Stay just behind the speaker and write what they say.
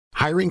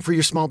Hiring for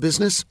your small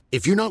business?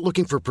 If you're not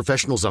looking for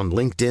professionals on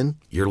LinkedIn,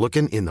 you're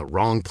looking in the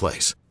wrong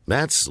place.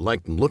 That's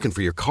like looking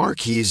for your car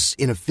keys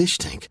in a fish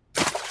tank.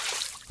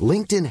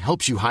 LinkedIn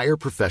helps you hire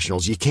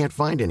professionals you can't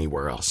find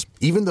anywhere else,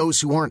 even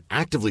those who aren't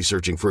actively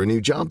searching for a new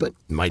job but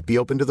might be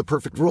open to the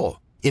perfect role.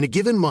 In a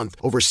given month,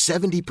 over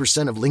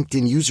 70% of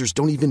LinkedIn users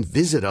don't even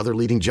visit other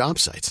leading job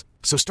sites.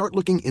 So start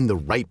looking in the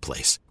right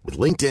place. With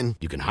LinkedIn,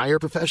 you can hire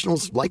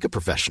professionals like a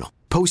professional.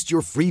 Post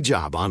your free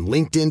job on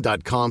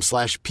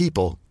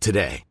linkedin.com/people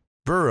today.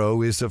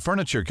 Burrow is a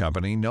furniture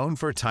company known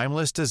for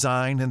timeless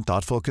design and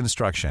thoughtful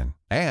construction,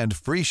 and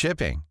free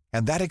shipping,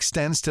 and that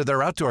extends to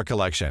their outdoor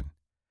collection.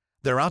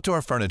 Their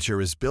outdoor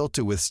furniture is built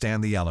to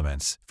withstand the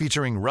elements,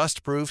 featuring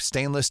rust-proof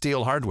stainless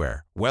steel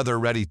hardware,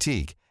 weather-ready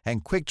teak,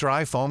 and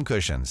quick-dry foam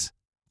cushions.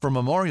 For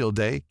Memorial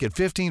Day, get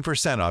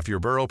 15% off your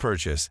Burrow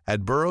purchase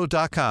at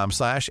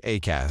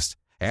burrow.com/ACAST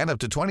and up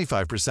to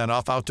 25%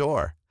 off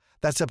outdoor.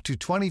 That's up to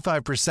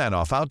 25%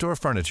 off outdoor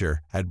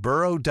furniture at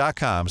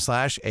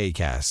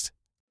burrow.com/ACAST.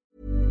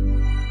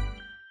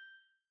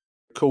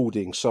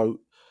 Recording. So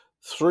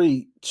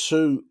 3,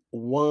 2,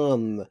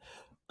 1.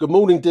 Good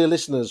morning, dear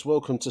listeners.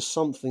 Welcome to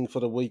Something for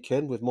the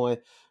Weekend with my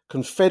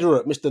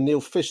confederate, Mr. Neil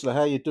Fishler.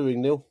 How are you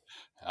doing, Neil?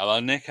 Hello,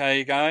 Nick. How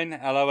you going?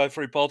 Hello,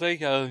 everybody.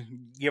 Yeah,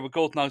 well,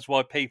 God knows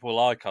why people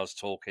like us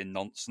talking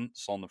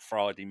nonsense on a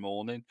Friday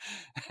morning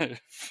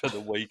for the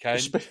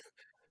weekend.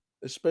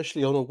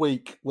 Especially on a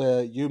week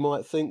where you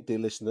might think, dear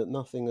listener, that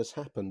nothing has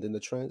happened in the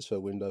transfer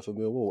window for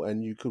Millwall,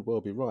 and you could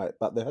well be right.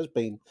 But there has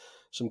been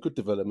some good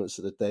developments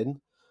at the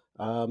Den.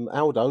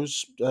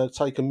 Aldo's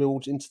taken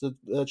Millwall into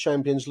the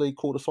Champions League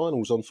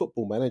quarterfinals on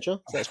Football Manager.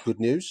 So that's good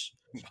news.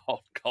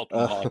 Oh, God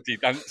almighty.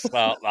 Don't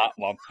start that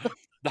one.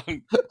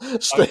 Don't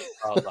Steve,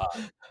 start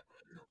that.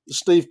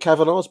 Steve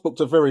Kavanagh's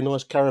booked a very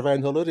nice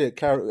caravan holiday at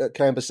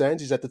Canberra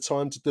Sands. He's had the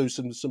time to do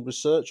some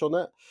research on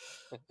that.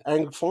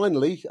 And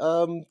finally,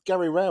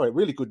 Gary Rowett,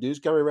 really good news.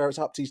 Gary Rowett's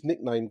upped his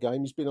nickname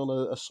game. He's been on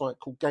a site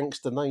called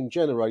Gangster Name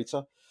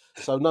Generator.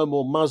 So no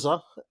more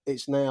Muzzer.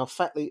 It's now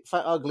Fat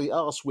Ugly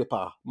Arse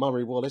Whipper,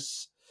 Murray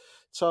Wallace.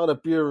 Tyler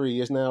Bury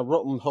is now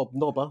Rotten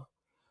Hobnobber.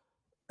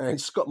 And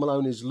Scott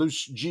Malone is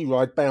Loose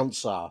G-Ride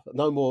Bouncer.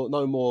 No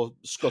more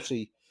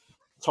Scotty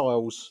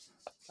Tiles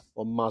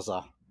on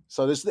Muzzer.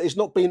 So it's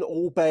not been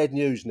all bad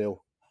news,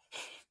 Neil.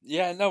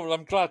 Yeah, no, well,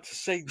 I'm glad to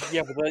see.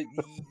 Yeah, but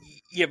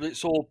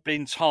it's all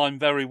been time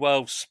very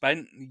well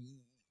spent.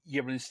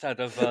 Yeah, but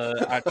instead of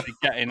actually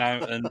getting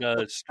out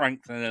and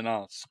strengthening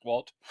our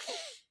squad.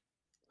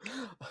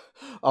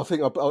 I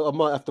think I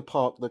might have to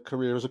park the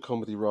career as a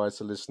comedy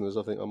writer, listeners.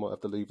 I think I might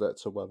have to leave that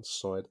to one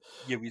side.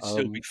 Yeah, you'd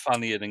still be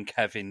funnier than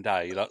Kevin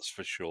Day, that's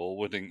for sure,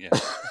 wouldn't you?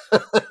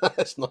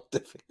 It's not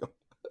difficult.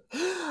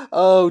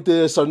 Oh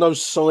dear! So no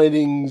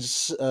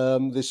signings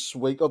this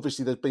week.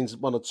 Obviously, there's been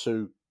one or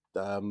two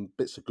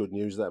bits of good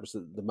news. That was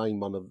the main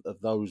one of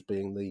those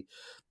being the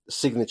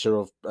signature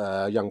of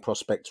young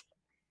prospect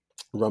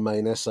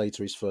Romain Esse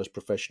to his first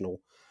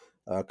professional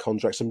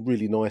contract. Some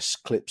really nice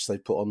clips they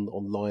put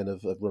online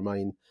of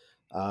Romain.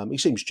 He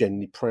seems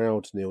genuinely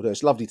proud, Neil.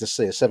 It's lovely to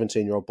see a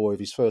 17-year-old boy of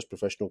his first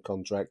professional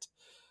contract.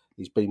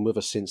 He's been with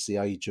us since the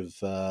age of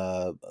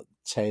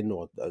 10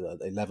 or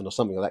 11 or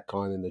something of that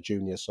kind in the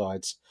junior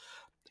sides.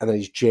 And then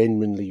he's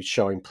genuinely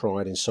showing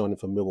pride in signing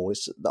for Millwall.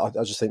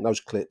 I just think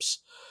those clips,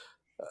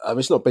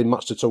 it's not been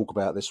much to talk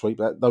about this week,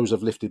 but those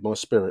have lifted my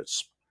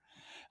spirits.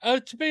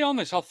 To be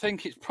honest, I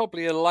think it's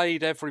probably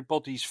allayed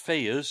everybody's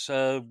fears.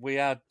 We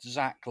had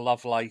Zach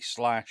Lovelace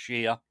last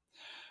year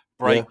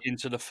break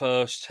into the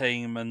first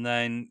team and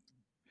then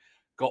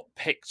got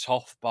picked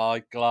off by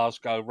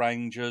Glasgow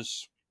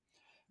Rangers.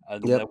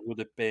 And there would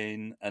have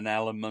been an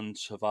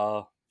element of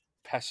our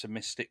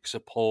pessimistic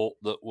support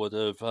that would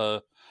have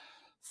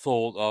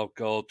thought, oh,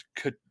 God,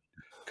 could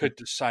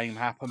the same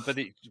happen?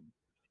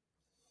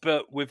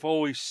 But we've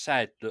always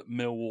said that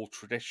Millwall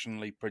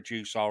traditionally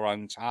produce our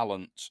own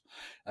talent,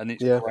 and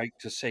it's great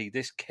to see.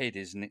 This kid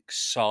is an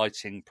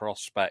exciting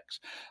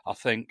prospect. I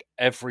think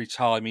every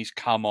time he's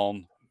come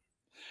on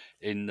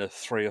in the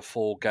 3 or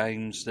 4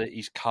 games that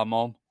he's come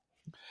on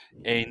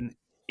in,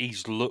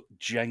 he's looked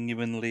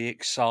genuinely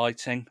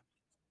exciting.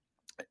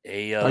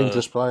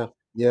 Dangerous player.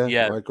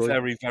 Yeah, I agree.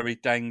 Very, very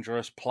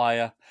dangerous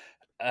player.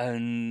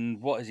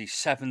 And what is he,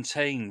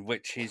 17,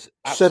 which is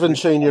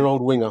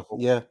 17-year-old winger,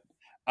 yeah.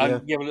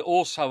 But it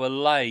also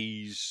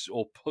allays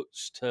or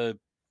puts to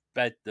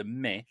bed the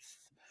myth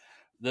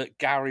that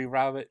Gary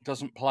Rowett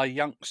doesn't play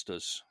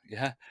youngsters.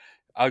 Yeah,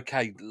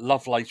 okay.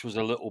 Lovelace was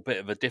a little bit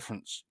of a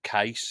different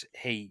case.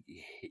 He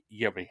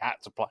had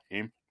to play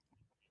him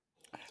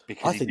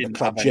because I think the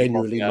club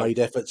genuinely made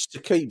efforts to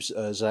keep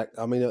Zach.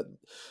 I mean,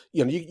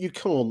 you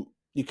can't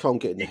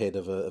get in the head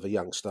of a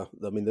youngster.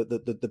 I mean,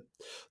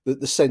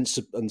 the sense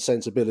and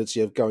sensibility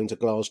of going to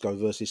Glasgow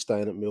versus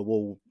staying at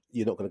Millwall,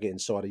 you're not going to get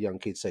inside a young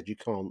kid's head. You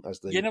can't, as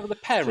the the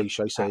parents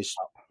cliche says.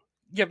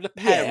 Yeah, but the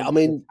parents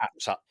were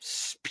tapped up.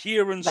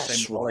 Pure and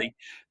simply, right.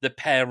 The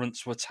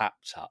parents were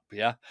tapped up,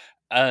 yeah?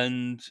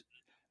 And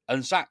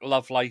Zach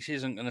Lovelace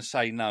isn't going to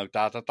say, no,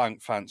 Dad, I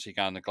don't fancy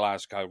going to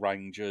Glasgow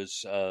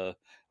Rangers.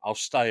 I'll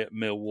stay at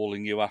Millwall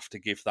and you have to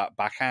give that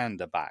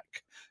backhander back.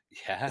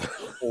 Yeah.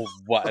 Or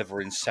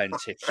whatever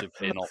incentives have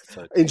been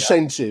offered.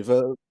 Incentive,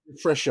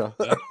 fresher.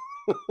 Yeah.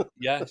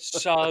 Yeah.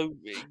 So,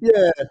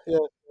 Yeah, yeah.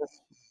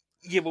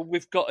 yeah, well,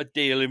 we've got a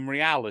deal in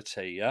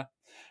reality. Yeah.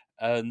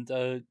 And,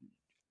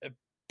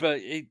 but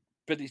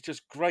it's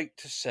just great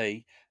to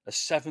see a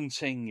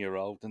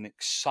 17-year-old, an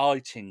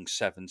exciting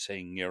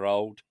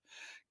 17-year-old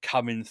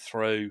coming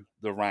through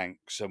the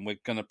ranks, and we're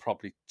going to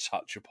probably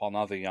touch upon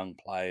other young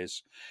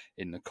players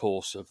in the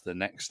course of the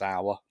next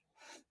hour.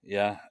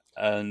 Yeah,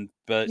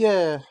 but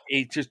Yeah.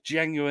 it's just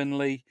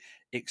genuinely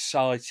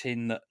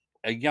exciting that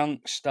a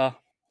youngster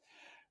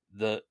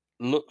that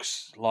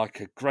looks like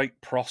a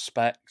great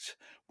prospect,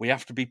 we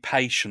have to be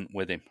patient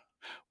with him.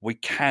 We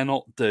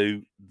cannot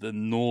do the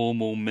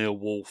normal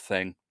Millwall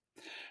thing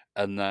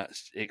and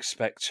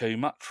expect too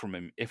much from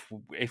him.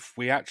 If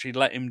we actually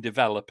let him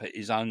develop at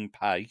his own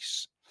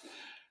pace,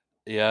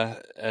 yeah,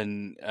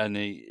 and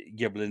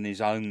but in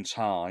his own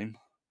time,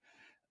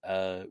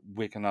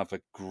 we can have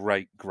a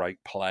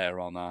great player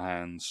on our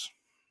hands.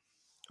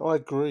 I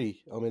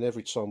agree. I mean,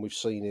 every time we've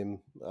seen him,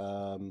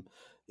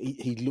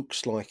 he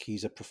looks like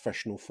he's a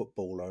professional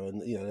footballer.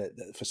 And, you know,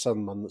 for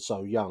someone that's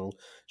so young,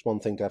 it's one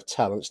thing to have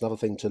talent, it's another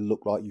thing to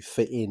look like you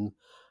fit in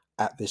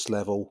at this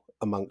level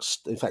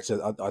amongst. In fact,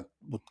 I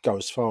would go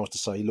as far as to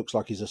say he looks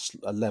like he's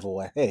a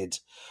level ahead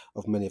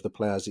of many of the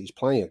players that he's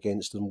playing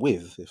against and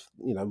with. If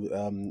you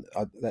know,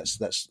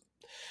 that's.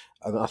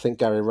 And I think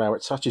Gary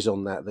Rowett touches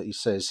on that he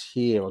says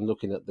here. I'm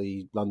looking at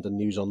the London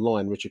News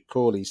Online. Richard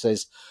Corley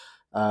says,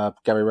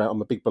 Gary Rowett,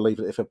 I'm a big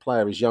believer that if a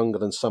player is younger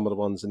than some of the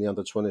ones in the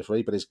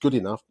under-23, but is good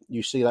enough,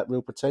 you see that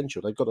real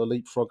potential. They've got to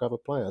leapfrog other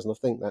players, and I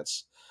think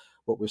that's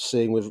what we're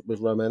seeing with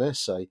Romain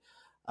Esse.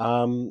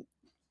 I mean,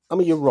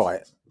 you're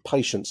right.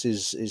 Patience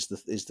is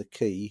the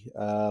key.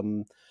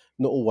 Not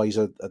always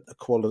a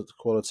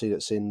quality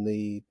that's in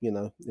the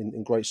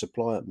in great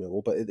supply at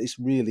Millwall, but it's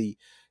really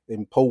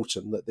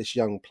important that this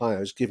young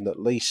player is given at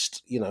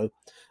least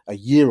a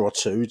year or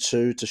two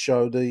to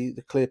show the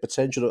clear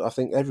potential that I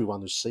think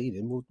everyone who's seen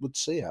him would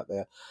see out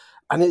there.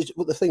 And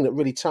the thing that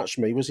really touched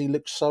me was he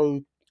looked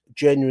so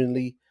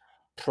genuinely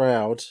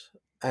proud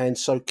and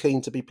so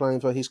keen to be playing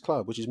for his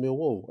club, which is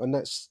Millwall, and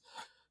that's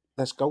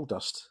gold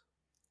dust.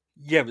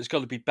 Yeah, but it's got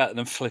to be better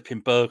than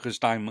flipping burgers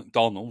down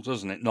McDonald's,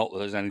 doesn't it? Not that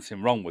there's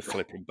anything wrong with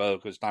flipping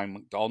burgers down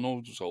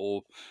McDonald's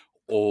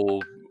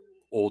or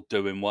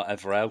doing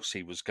whatever else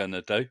he was going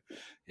to do.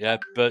 Yeah,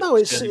 but no,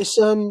 it's but this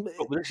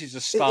is the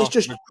it's start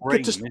just of a good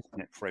dream, to, isn't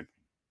it, for him?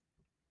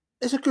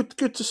 it's a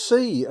good to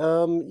see.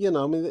 I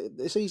mean,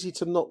 it's easy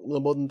to knock the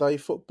modern day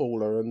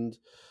footballer, and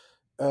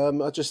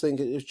I just think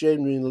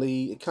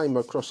it came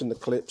across in the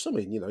clips. I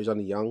mean, he's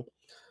only young,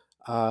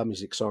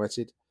 he's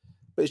excited,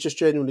 but it's just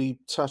genuinely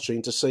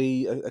touching to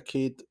see a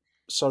kid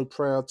so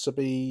proud to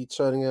be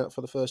turning out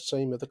for the first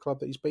team of the club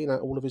that he's been at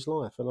all of his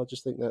life. And I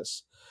just think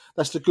that's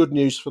the good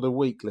news for the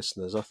week,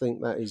 listeners. I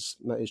think that is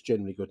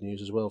generally good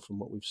news as well from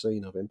what we've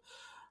seen of him.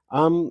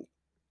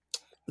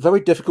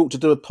 Very difficult to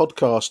do a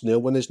podcast, Neil,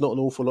 when there's not an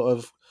awful lot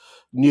of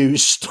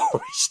news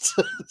stories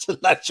to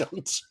latch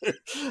onto.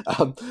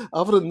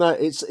 Other than that,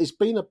 it's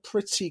been a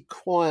pretty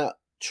quiet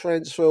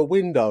transfer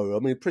window. I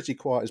mean, pretty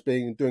quiet as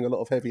being doing a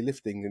lot of heavy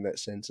lifting in that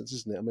sentence,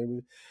 isn't it? I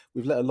mean,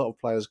 we've let a lot of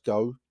players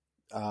go.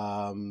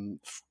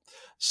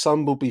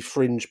 Some will be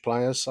fringe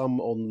players, some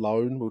on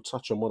loan. We'll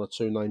touch on one or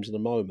two names in a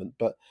moment,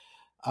 but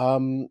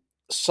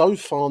so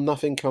far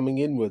nothing coming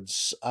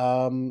inwards.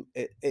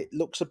 It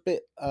looks a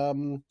bit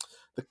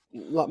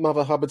like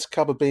Mother Hubbard's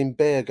cupboard being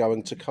bare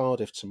going to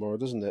Cardiff tomorrow,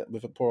 doesn't it?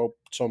 With a poor old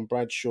Tom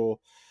Bradshaw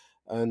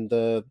and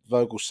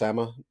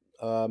Vogelsammer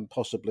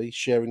possibly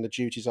sharing the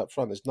duties up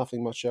front. There's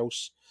nothing much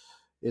else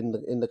in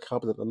the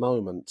cupboard at the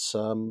moment.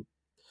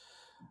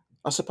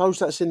 I suppose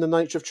that's in the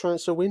nature of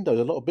transfer windows.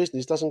 A lot of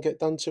business doesn't get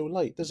done till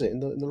late, does it? In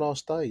the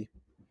last day.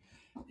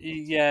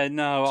 Yeah,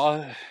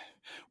 no,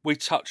 we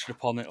touched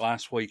upon it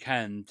last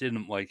weekend,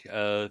 didn't we?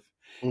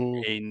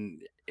 In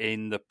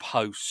the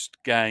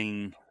post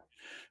game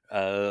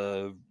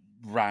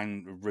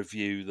round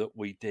review that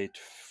we did.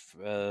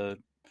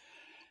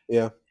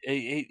 Yeah.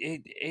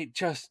 It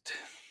just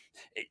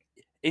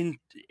in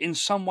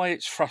some way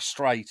it's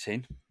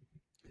frustrating.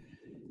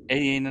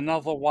 In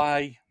another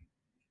way,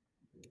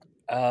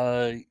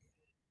 I'm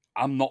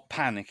not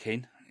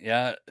panicking.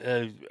 Yeah,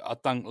 I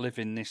don't live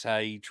in this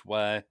age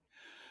where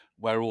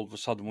all of a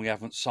sudden we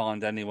haven't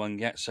signed anyone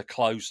yet, so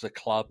close the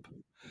club.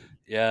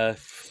 Yeah,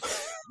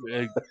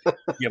 you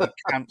would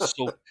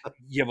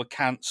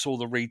cancel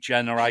the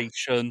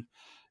regeneration.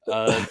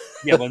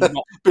 We'll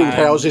knock build down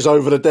houses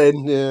over the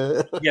den.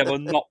 Yeah, we'll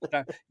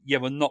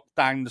knock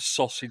down the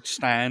sausage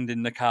stand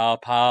in the car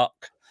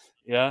park.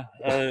 Yeah,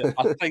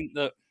 I think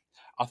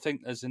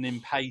there's an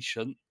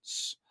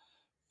impatience,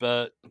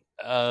 but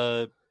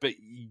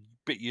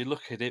you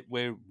look at it,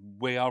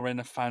 we are in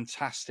a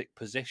fantastic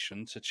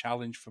position to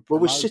challenge for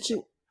promotion.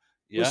 Well,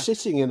 we're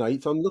sitting in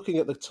 8th. I'm looking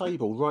at the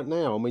table right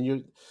now. I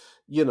mean,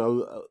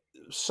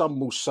 some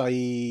will say,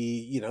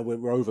 we're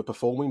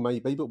overperforming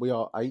maybe, but we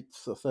are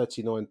 8th,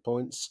 39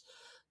 points.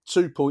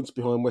 2 points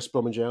behind West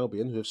Bromwich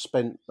Albion, who have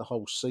spent the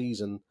whole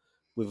season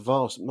with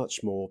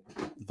much more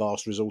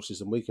vast resources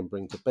than we can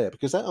bring to bear,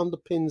 because that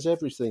underpins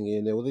everything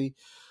here, Neil.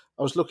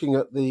 I was looking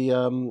at the.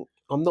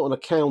 I'm not an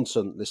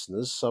accountant,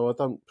 listeners, so I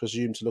don't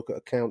presume to look at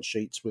account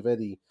sheets with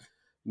any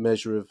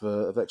measure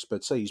of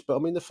expertise. But I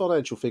mean, the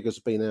financial figures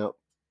have been out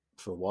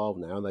for a while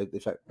now. In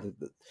fact,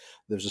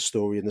 there's a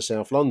story in the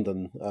South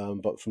London,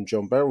 but from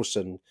John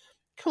Berylson,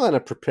 kind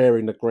of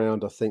preparing the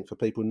ground, I think, for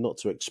people not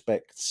to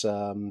expect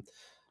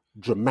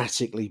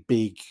dramatically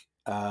big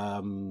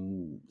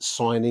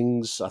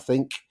signings. I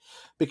think,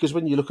 because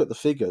when you look at the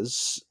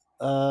figures,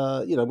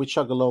 we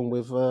chug along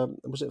with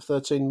was it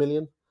 13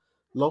 million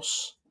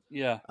loss?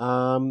 Yeah.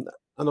 And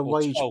a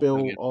wage bill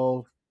million.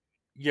 of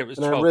it was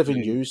and our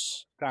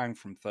revenues down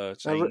from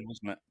 13,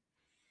 wasn't it?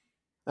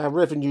 Our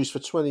revenues for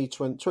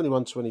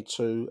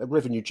 21-22,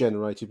 revenue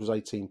generated was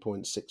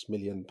 £18.6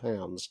 million.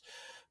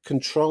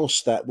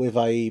 Contrast that with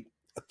a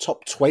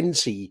top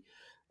 20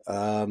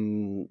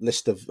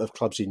 list of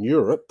clubs in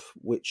Europe,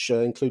 which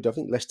include, I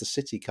think, Leicester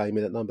City came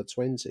in at number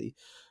 20.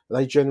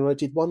 They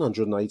generated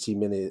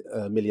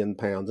 £180 million.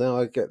 Now,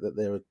 I get that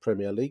they're a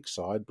Premier League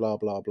side, blah,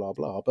 blah, blah,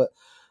 blah, but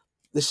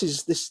this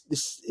is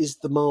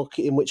the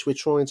market in which we're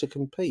trying to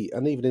compete.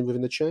 And even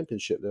within the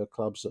Championship, there are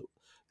clubs that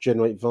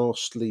generate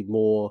vastly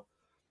more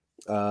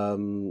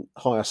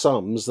higher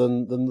sums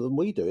than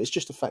we do. It's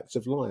just a fact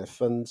of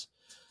life. And,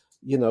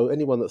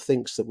 anyone that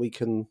thinks that we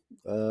can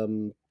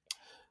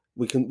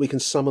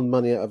summon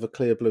money out of a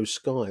clear blue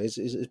sky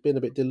is being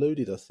a bit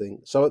deluded, I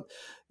think. So,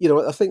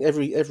 I think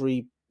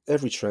every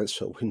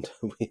transfer window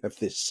we have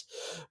this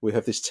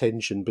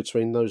tension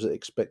between those that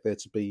expect there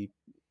to be,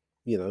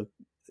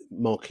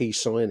 marquee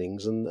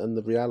signings and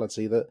the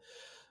reality that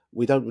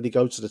we don't really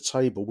go to the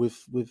table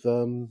with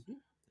the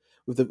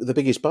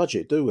biggest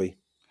budget, do we?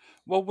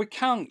 Well, we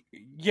can't.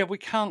 Yeah, we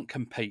can't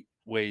compete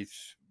with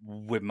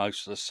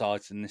most of the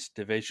sides in this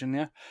division.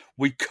 Yeah,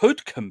 we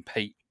could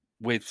compete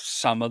with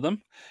some of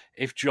them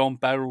if John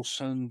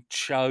Berylson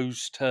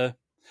chose to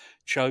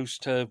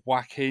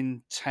whack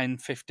in 10,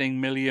 15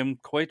 million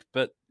quid,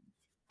 but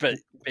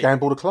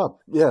gamble the club.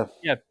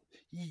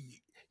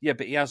 Yeah,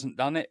 but he hasn't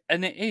done it,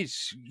 and it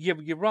is. Yeah,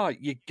 you're right.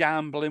 You're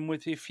gambling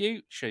with your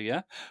future.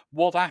 Yeah,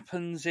 what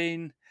happens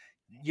in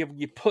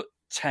you put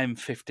 10,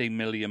 15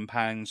 million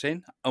pounds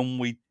in, and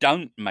we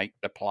don't make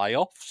the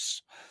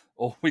playoffs,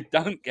 or we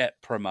don't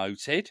get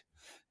promoted.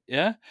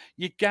 Yeah,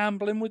 you're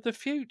gambling with the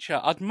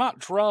future. I'd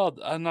much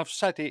rather, and I've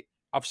said it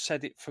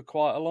for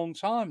quite a long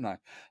time now.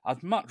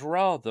 I'd much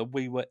rather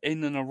we were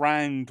in and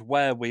around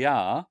where we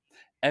are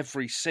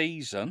every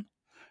season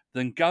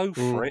than go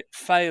for it,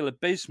 fail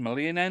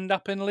abysmally, and end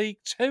up in League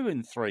Two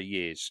in 3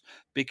 years,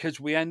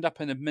 because we end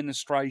up in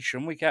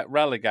administration, we get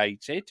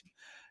relegated,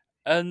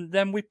 and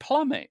then we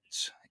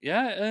plummet.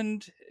 Yeah,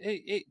 and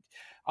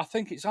I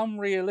think it's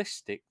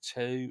unrealistic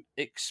to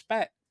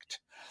expect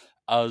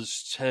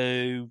us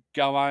to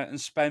go out and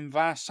spend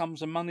vast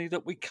sums of money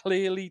that we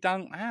clearly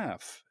don't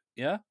have.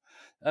 Yeah,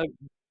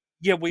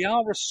 we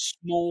are a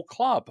small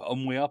club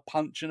and we are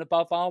punching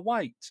above our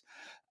weight,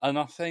 and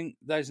I think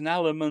there's an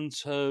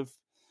element of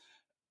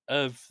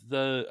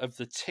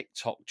the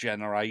TikTok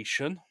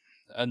generation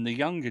and the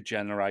younger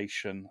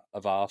generation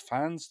of our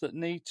fans that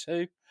need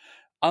to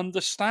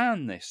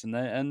understand this,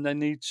 and they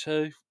need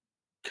to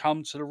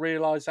come to the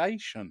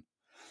realization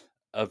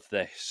of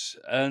this,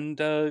 and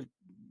we'll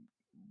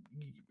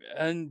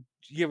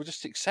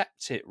just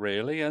accept it,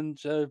 really, and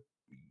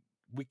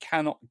we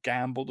cannot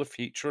gamble the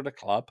future of the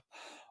club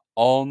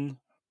on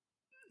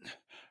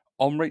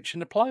reaching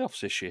the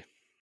playoffs this year.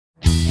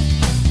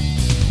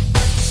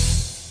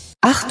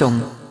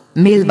 Achtung,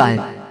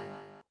 Millwall.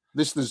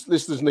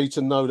 Listeners need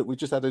to know that we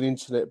just had an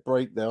internet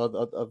break now.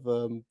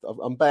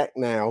 I'm back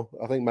now.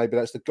 I think maybe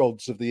that's the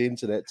gods of the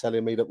internet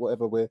telling me that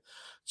whatever we're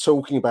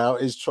talking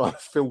about is trying to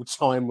fill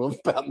time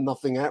about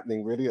nothing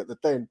happening really at the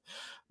den.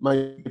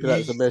 Maybe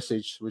that's a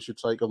message we should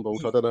take on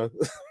board. I don't know.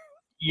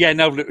 Yeah,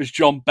 no, but it was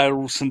John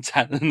Berylson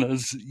telling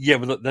us,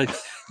 that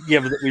we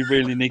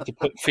really need to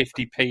put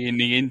 50p in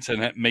the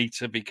internet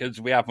meter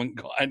because we haven't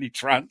got any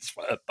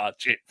transfer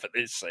budget for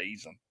this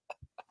season.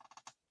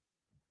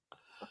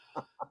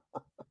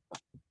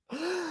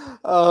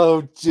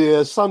 Oh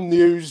dear, some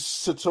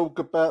news to talk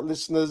about,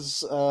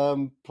 listeners.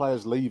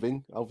 Players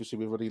leaving. Obviously,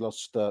 we've already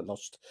lost.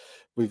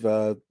 We've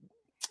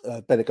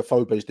Benica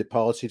Fobe's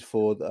departed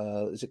for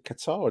is it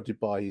Qatar or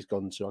Dubai? He's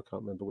gone to. I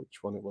can't remember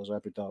which one it was.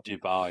 Abu Dhabi.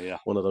 Dubai, yeah,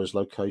 one of those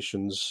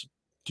locations.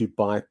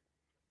 Dubai.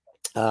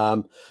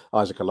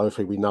 Isaac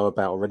Alofi we know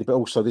about already, but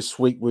also this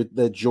week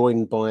they're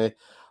joined by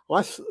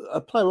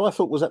a player I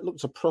thought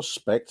looked a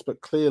prospect,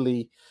 but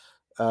clearly.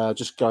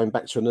 Just going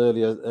back to an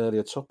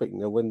earlier topic,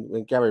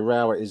 when Gary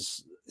Rowett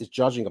is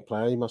judging a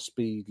player, he must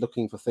be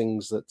looking for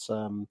things that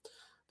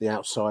the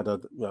outsider,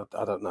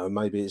 I don't know,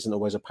 maybe isn't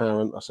always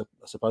apparent. I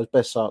suppose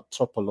Besart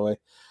Topoloy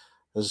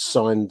has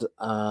signed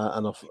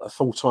a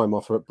full-time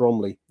offer at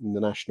Bromley in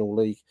the National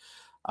League.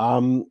 I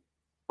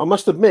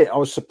must admit I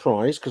was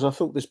surprised because I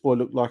thought this boy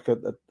looked like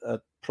a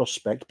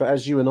prospect, but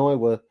as you and I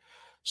were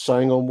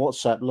saying on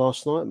WhatsApp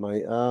last night,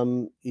 mate.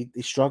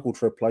 He struggled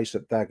for a place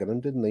at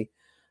Dagenham, didn't he?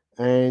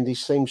 And he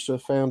seems to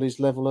have found his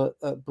level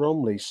at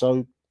Bromley.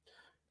 So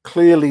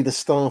clearly, the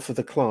staff of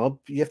the club,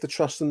 you have to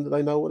trust them that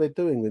they know what they're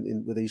doing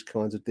with these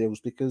kinds of deals,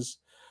 because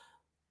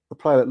the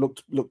player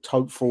that looked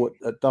hopeful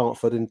at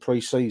Dartford in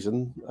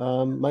pre-season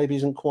maybe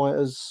isn't quite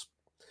as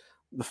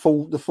the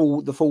full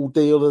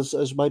deal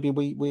as maybe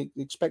we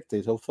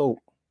expected or thought.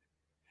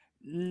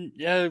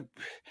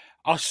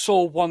 I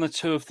saw one or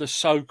two of the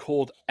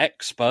so-called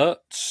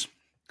experts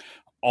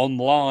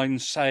online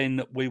saying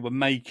that we were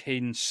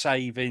making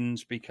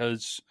savings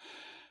because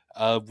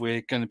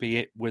we're going to be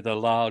hit with a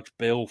large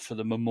bill for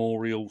the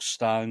memorial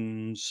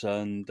stones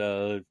and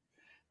the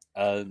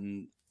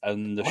shortfall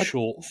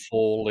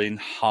in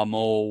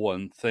Hummel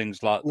and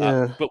things like that.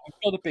 Yeah. But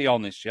we've got to be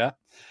honest, yeah,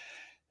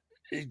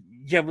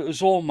 it was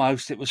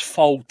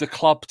fold the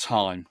club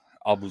time.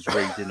 I was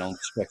reading on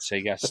Twitter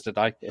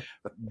yesterday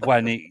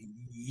when it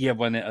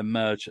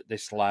emerged that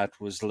this lad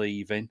was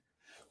leaving.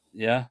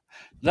 Yeah,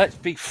 let's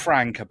be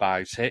frank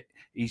about it.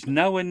 He's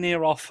nowhere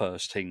near our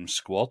first team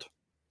squad.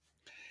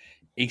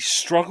 He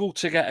struggled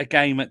to get a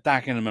game at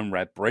Dagenham and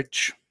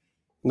Redbridge.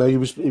 No, he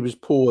was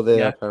poor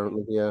there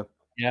apparently. Yeah,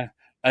 yeah,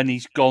 and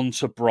he's gone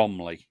to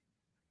Bromley.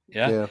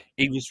 Yeah,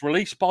 he was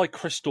released by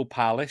Crystal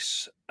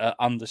Palace at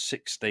under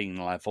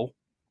 16 level.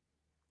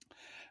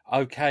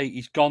 Okay,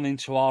 he's gone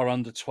into our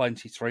under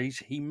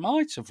 23s. He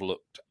might have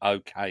looked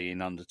okay in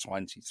under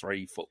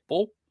 23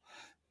 football.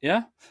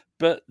 Yeah,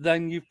 but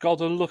then you've got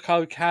to look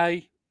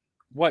okay.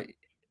 Wait,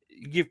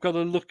 you've got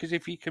to look as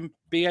if you can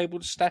be able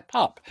to step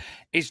up.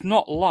 It's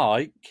not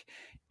like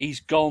he's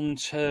gone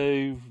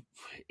to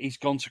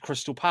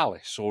Crystal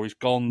Palace, or he's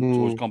gone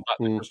back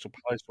to Crystal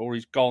Palace, or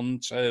he's gone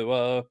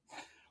to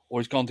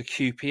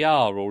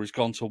QPR, or he's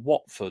gone to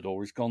Watford,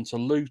 or he's gone to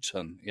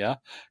Luton. Yeah,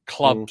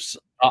 clubs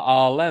at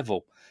our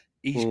level.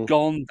 He's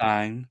gone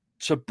down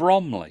to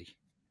Bromley.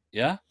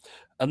 Yeah,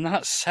 and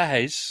that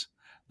says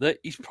that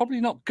he's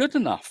probably not good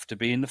enough to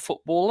be in the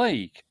Football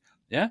League.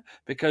 Yeah,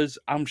 because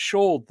I'm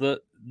sure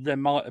that there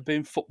might have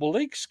been Football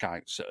League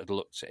scouts that had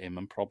looked at him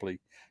and probably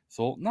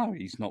thought, no,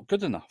 he's not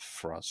good enough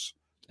for us.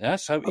 Yeah,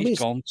 so he's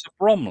gone to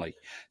Bromley.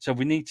 So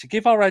we need to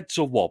give our heads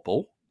a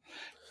wobble.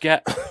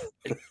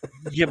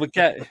 You would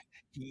get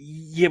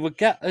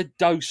a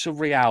dose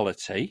of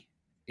reality.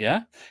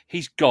 Yeah,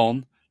 he's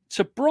gone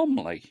to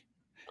Bromley.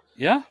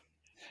 Yeah,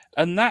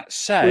 and that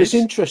says it's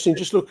interesting.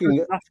 Just looking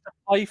at have to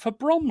play for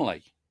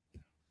Bromley.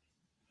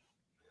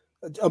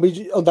 I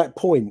mean, on that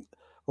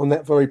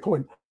very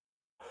point,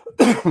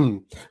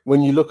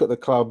 when you look at the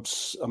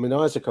clubs, I mean,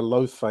 Isaac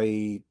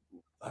Alofe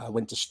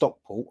went to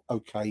Stockport.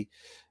 Okay,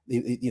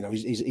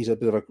 he's a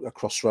bit of a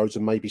crossroads,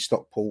 and maybe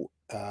Stockport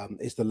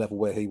is the level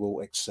where he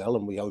will excel,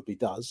 and we hope he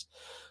does.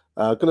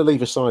 Going to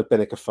leave aside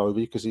Benik Afobe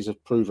because he's a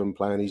proven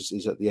player. And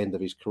he's at the end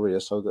of his career,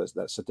 so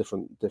that's a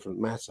different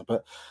matter.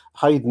 But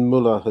Hayden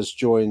Muller has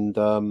joined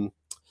Dundalk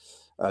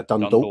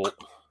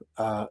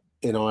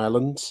in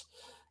Ireland.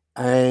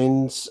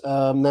 And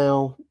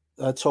now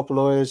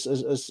Topoloy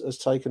has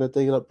taken a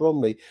deal at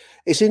Bromley.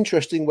 It's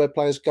interesting where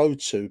players go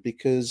to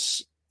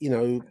because,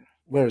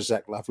 whereas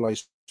Zach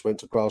Lovelace went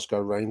to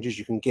Glasgow Rangers,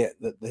 you can get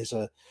that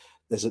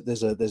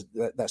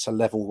that's a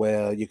level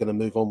where you're going to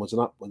move onwards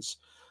and upwards.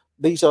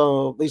 These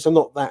are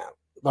not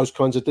those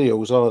kinds of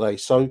deals, are they?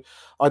 So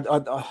I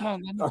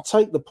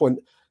take the point.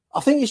 I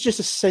think it's just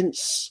a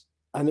sense,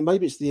 and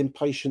maybe it's the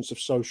impatience of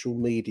social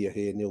media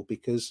here, Neil,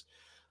 because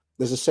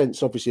there's a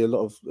sense, obviously, a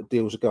lot of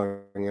deals are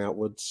going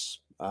outwards,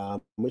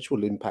 which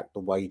will impact the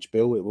wage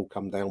bill. It will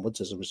come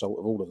downwards as a result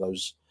of all of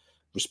those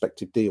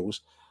respective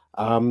deals.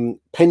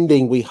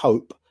 Pending, we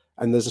hope,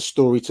 and there's a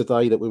story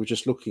today that we were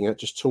just looking at,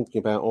 just talking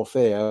about off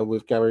air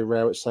with Gary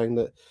Rowett saying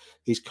that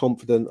he's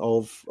confident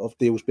of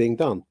deals being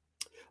done.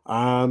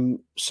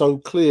 So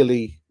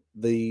clearly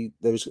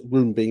there's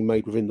room being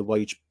made within the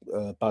wage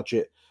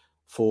budget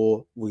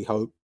for, we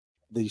hope,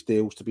 these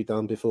deals to be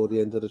done before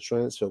the end of the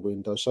transfer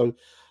window. So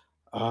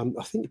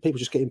I think people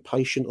just get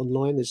impatient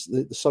online. It's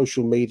the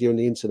social media and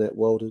the internet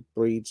world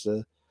breeds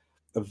a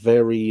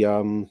very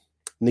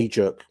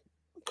knee-jerk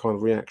kind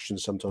of reaction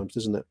sometimes,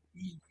 doesn't it?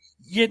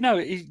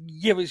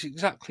 It's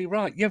exactly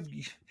right.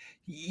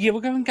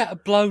 We'll go and get a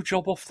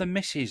blowjob off the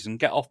missus and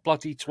get off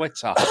bloody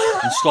Twitter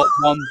and stop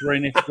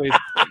wondering if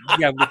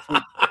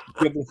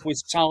we're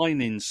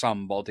signing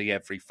somebody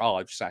every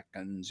 5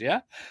 seconds.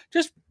 Yeah,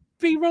 just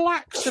be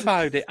relaxed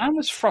about it. I'm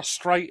as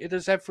frustrated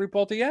as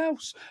everybody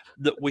else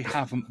that we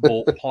haven't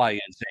bought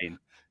players in.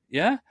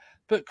 Yeah,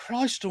 but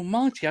Christ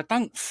Almighty, I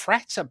don't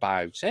fret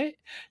about it.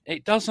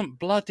 It doesn't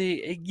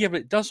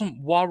it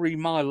doesn't worry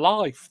my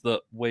life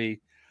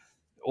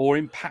or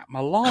impact my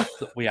life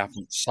that we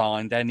haven't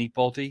signed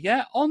anybody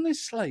yet.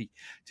 Honestly,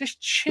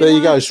 just chill. There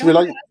you go.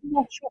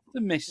 Watch off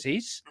the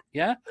missus,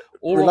 yeah.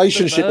 Or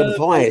relationship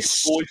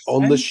advice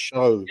on the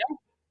show.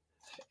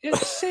 Yeah,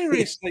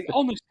 seriously,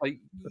 honestly,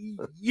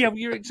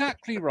 you're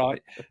exactly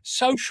right.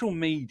 Social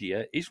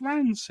media is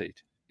rancid,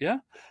 yeah.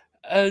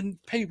 And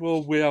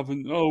people, we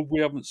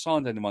haven't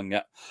signed anyone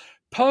yet.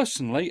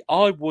 personally,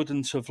 I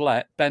wouldn't have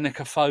let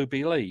Benica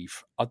Phobie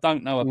leave. I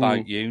don't know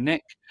about you,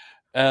 Nick.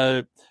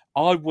 I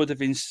would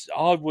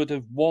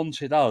have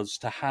wanted us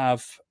to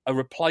have a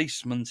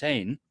replacement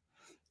in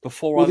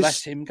before I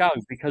let him go,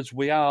 because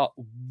we are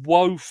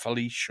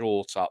woefully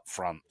short up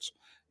front.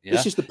 Yeah?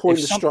 This is the point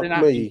that struck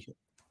me.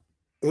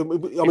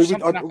 If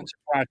something happened to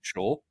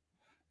Bradshaw,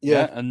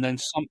 and then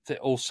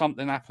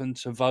something happened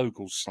to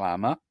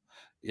Vogelslammer,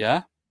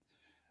 we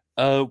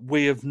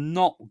have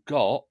not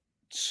got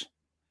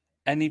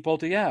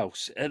anybody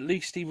else. At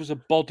least he was a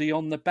body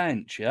on the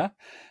bench,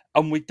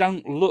 and we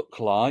don't look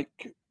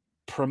like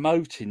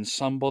promoting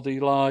somebody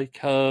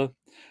like Abdul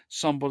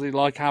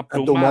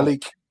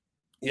Malik.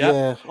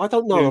 Yeah, I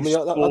don't know. I mean,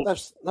 I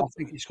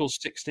think he scored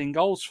 16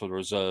 goals for the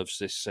reserves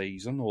this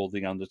season, or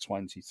the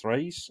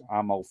under-23s.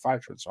 I'm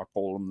old-fashioned, so I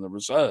call them the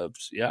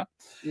reserves. Yeah.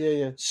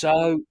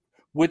 So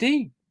would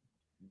he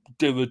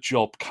do a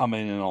job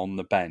coming in on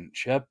the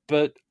bench? Yeah,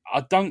 but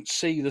I don't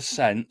see the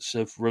sense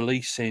of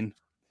releasing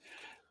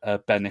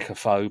Benica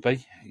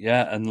Phobie,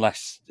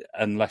 unless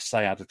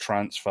they had a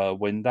transfer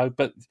window.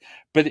 But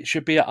it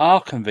should be at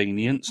our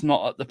convenience,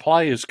 not at the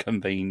players'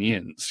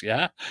 convenience.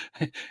 Yeah,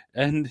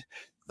 and.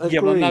 I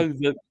know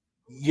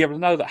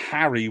that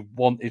Harry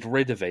wanted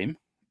rid of him,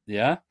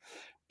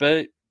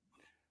 but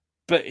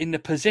in the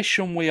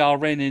position we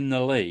are in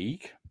the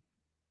league,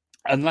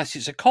 unless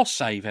it's a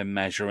cost-saving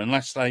measure,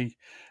 unless they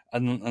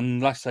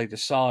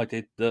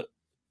decided that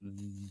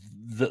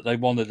they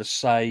wanted to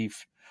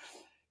save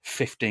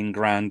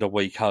 $15,000 a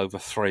week over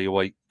 3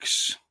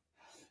 weeks,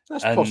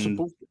 that's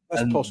possible.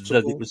 That's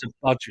possible. That it was a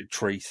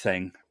budgetary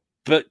thing.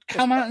 But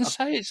come out and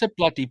say it's a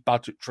bloody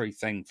budgetary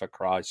thing, for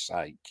Christ's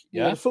sake.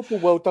 Yeah, the football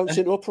world don't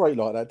seem to operate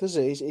like that, does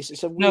it?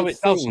 It's a weird no, it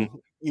thing. Doesn't.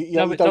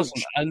 It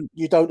doesn't. And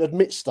you don't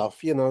admit stuff,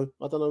 I don't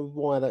know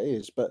why that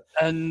is, but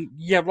I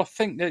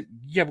think that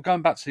we're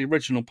going back to the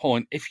original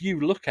point. If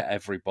you look at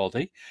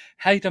everybody,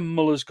 Hayden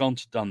Muller's gone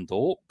to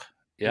Dundalk,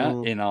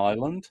 in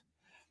Ireland,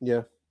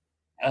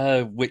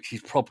 which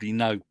is probably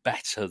no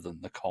better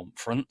than the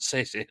conference,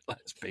 is it?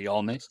 Let's be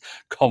honest.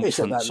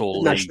 Conference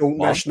or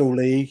National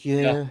League,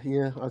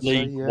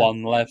 League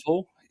One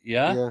level,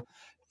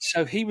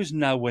 So he was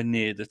nowhere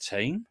near the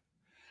team,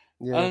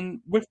 and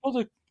we've got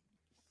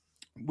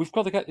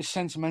to get this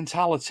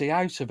sentimentality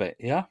out of it.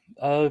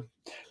 The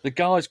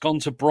guy's gone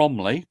to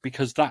Bromley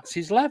because that's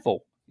his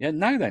level.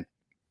 Now then,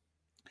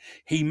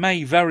 he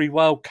may very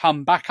well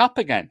come back up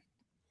again.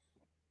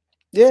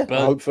 Yeah,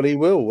 but hopefully he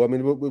will. I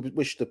mean, we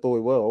wish the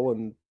boy well,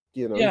 and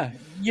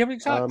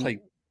exactly. I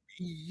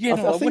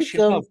wish him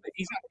well.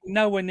 He's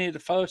nowhere near the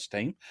first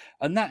team,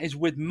 and that is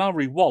with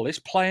Murray Wallace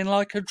playing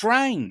like a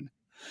drain.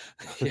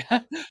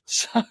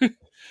 So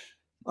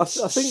I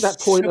think that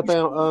point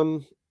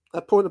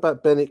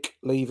about Benick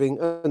leaving,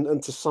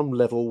 and to some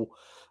level,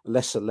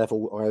 lesser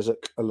level,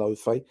 Isaac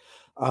Alofe.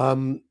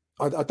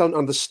 I don't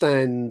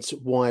understand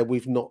why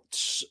we've not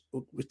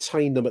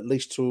retained them at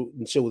least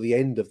until towards the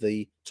end of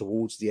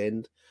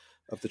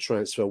the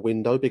transfer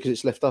window, because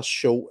it's left us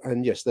short.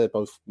 And yes, they're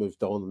both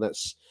moved on, and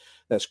that's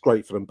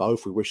great for them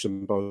both. We wish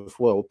them both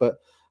well, but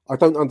I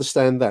don't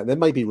understand that. There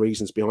may be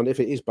reasons behind it. If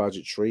it is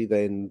budgetary,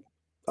 then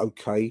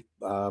okay,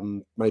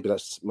 maybe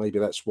that's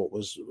what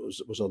was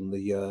on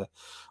the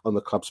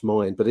club's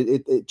mind. But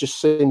it just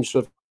seems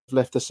to have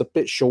left us a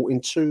bit short in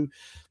two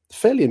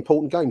fairly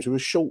important games. We were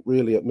short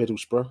really at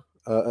Middlesbrough.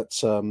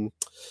 Borough,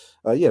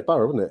 wasn't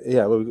it?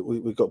 Yeah,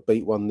 we got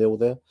beat 1-0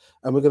 there,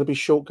 and we're going to be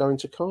short going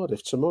to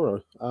Cardiff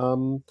tomorrow.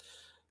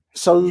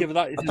 So but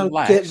that I don't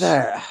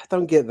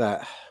get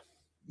that.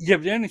 Yeah,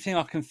 but the only thing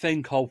I can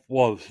think of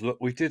was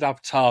that we did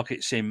have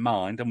targets in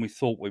mind, and we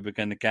thought we were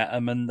going to get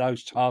them, and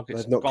those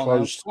targets have gone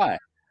elsewhere.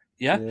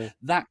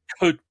 That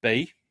could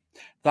be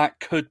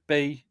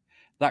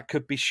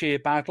sheer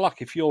bad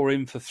luck. If you're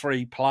in for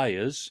 3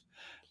 players,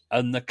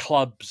 and the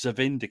clubs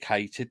have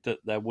indicated that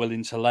they're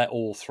willing to let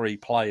all 3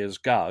 players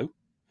go,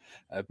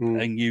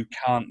 and you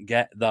can't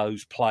get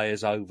those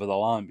players over the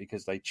line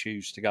because they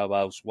choose to go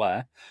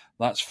elsewhere,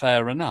 that's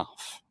fair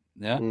enough.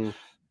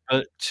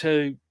 But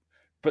to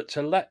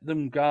let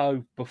them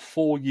go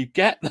before you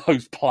get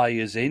those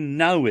players in,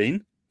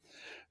 knowing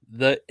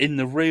that in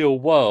the real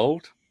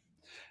world,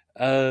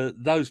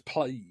 those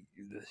players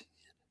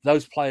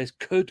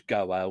could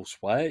go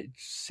elsewhere, it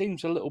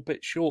seems a little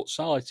bit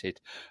short-sighted.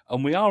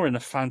 And we are in a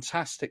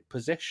fantastic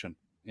position.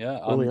 We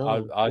are. We're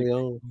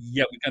going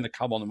to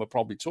come on and we'll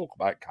probably talk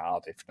about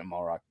Cardiff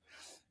tomorrow.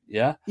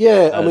 I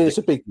mean, it's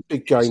a big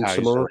game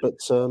tomorrow. But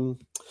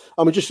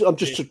I'm just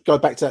to go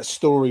back to that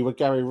story where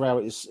Gary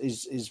Rowett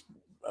is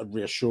a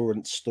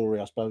reassurance story,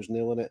 I suppose,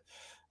 Neil, isn't it?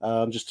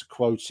 Just to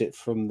quote it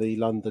from the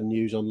London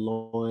News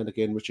Online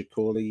again, Richard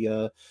Corley.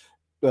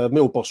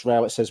 Mill boss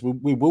Rowett says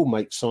we will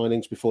make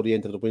signings before the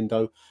end of the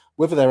window.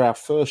 Whether they're our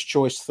first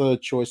choice,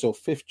 third choice, or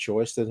fifth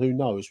choice, then who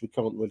knows? We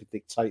can't really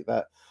dictate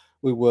that.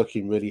 We're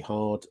working really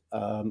hard.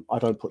 I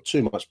don't put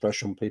too much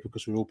pressure on people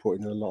because we're all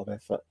putting in a lot of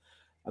effort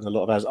and a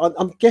lot of hours.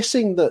 I'm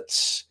guessing that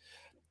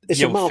it's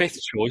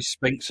fifth choice.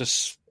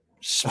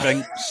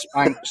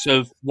 spanks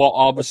of what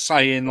I was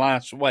saying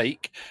last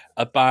week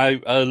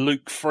about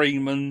Luke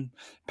Freeman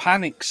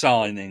panic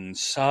signings.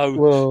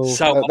 So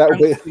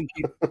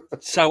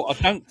I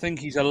don't think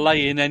he's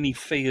allaying any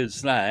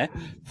fears there.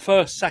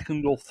 First,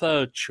 second, or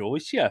third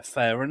choice, yeah,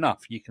 fair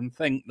enough. You can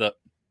think that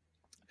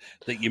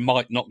you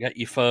might not get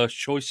your first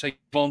choice, so you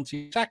want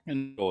your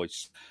second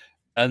choice,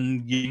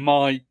 and you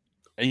might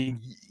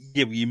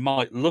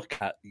look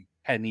at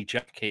Kenny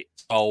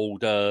Jackett's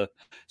old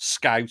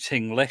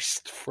scouting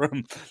list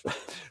from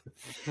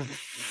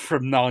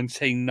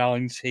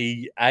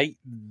 1998.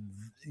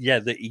 Yeah,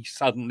 that he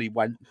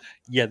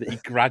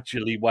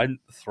gradually went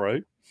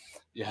through.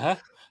 Yeah.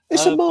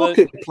 It's a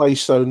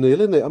marketplace, though,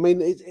 Neil, isn't it? I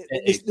mean,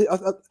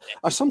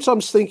 I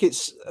sometimes think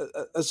it's,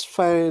 as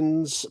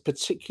fans,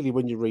 particularly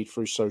when you read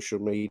through social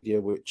media,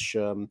 which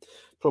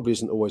probably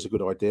isn't always a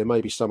good idea.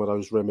 Maybe some of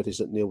those remedies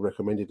that Neil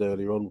recommended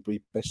earlier on would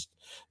be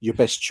your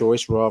best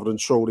choice, rather than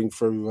trawling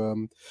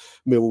through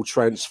Millwall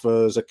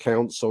transfers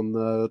accounts on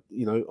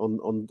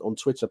on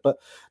Twitter. But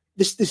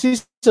this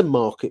is a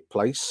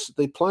marketplace.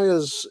 The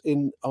players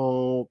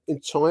are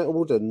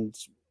entitled, and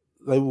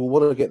they will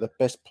want to get the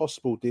best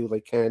possible deal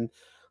they can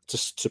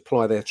to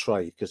ply their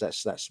trade, because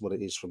that's what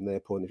it is from their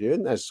point of view.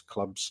 And as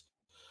clubs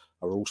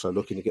are also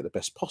looking to get the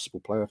best possible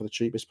player for the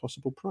cheapest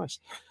possible price,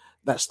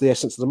 that's the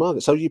essence of the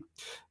market. So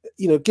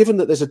given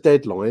that there's a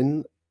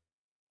deadline,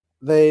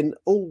 then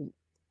and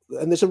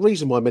there's a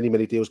reason why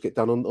many deals get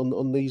done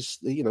on these.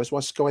 It's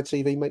why Sky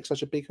TV makes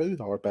such a big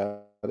hoo-ha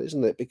about it,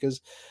 isn't it? Because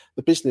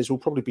the business will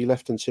probably be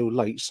left until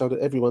late, so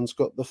that everyone's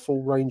got the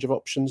full range of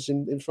options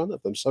in front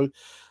of them. So.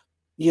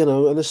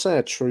 And the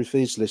sad truth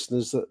is,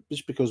 listeners, that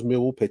just because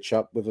Millwall pitch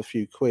up with a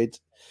few quid,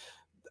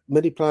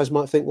 many players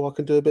might think, well, I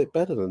can do a bit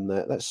better than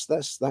that. That's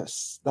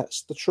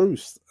the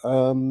truth.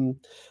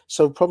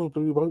 So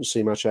probably we won't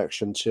see much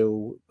action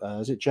till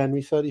is it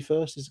January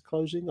 31st? Is it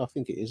closing? I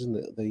think it is, isn't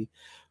it? The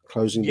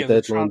closing the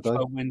deadline day.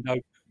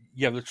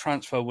 The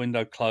transfer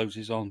window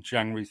closes on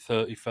January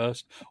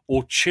 31st,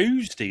 or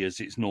Tuesday, as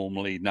it's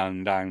normally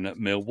known down at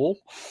Millwall.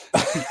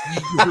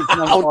 It's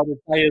no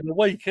day of the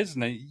week,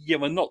 isn't it? Yeah,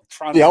 we're not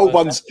transfer. The old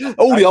ones,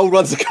 all the old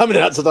ones are coming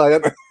out today,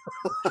 aren't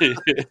they?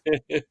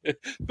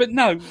 But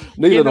no,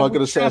 Neil and I are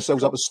going to set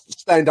ourselves up as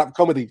stand-up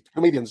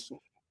comedians.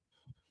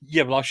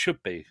 Yeah, well, I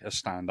should be a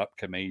stand-up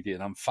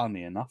comedian. I'm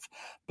funny enough,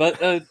 but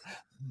to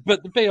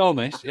be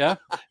honest,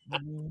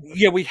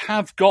 we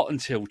have got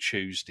until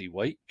Tuesday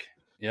week.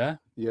 Yeah,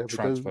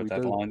 transfer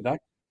deadline day.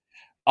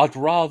 I'd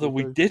rather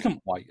we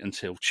didn't wait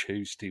until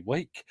Tuesday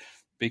week,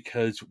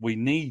 because we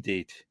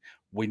needed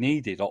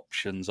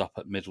options up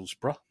at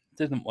Middlesbrough,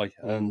 didn't we?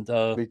 And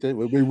we did.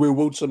 We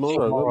will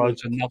tomorrow.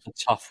 Tomorrow's another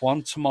tough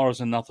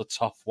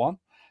one.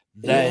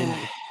 Then,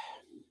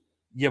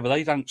 but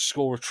they don't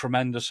score a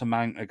tremendous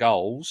amount of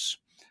goals.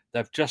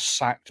 They've just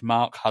sacked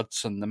Mark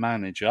Hudson, the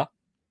manager.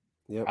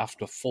 Yep.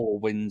 After 4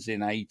 wins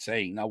in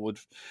 18, I would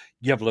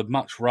have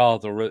much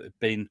rather it had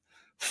been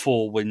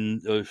 4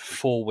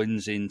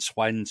 wins in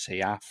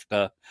 20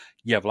 after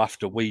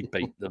we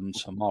beat them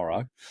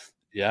tomorrow.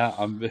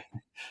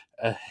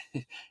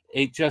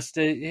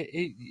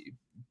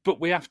 But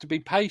we have to be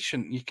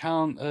patient. You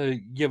can't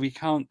we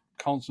can't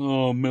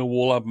constantly,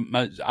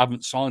 Millwall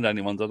haven't signed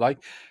anyone today,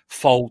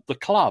 fold the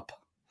club.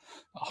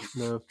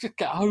 No. Just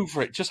get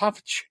over it. Just have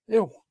a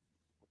chill.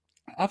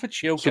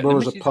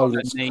 Tomorrow's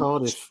opponents,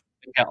 Cardiff.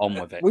 Get on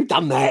with it. We've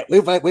done that.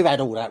 We've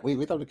had all that. We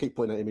don't want to keep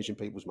putting that image in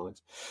people's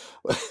minds.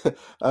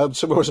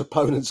 Tomorrow's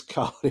opponents,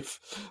 Cardiff,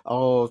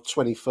 are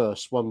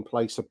 21st, 1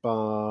 place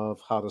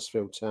above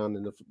Huddersfield Town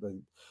in the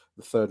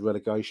third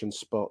relegation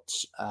spot.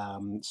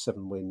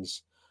 7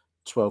 wins,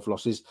 12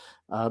 losses.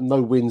 No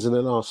wins in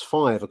the last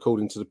 5,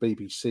 according to the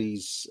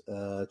BBC's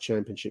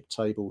championship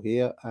table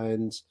here.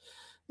 And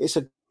it's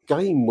a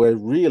game where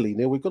really,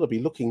 Neil, we've got to be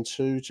looking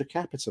to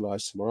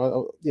capitalise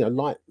tomorrow.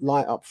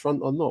 Light up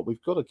front or not,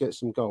 we've got to get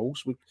some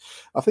goals.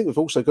 I think we've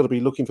also got to be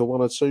looking for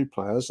 1 or 2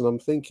 players, and I'm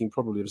thinking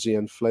probably of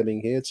Zian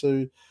Fleming here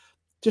to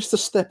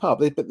step up.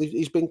 But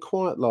he's been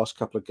quiet last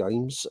couple of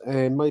games,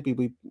 and maybe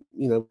we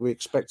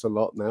expect a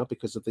lot now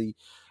because of the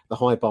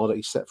high bar that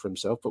he set for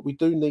himself. But we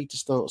do need to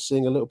start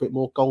seeing a little bit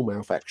more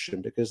goalmouth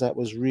action, because that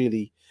was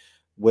really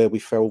where we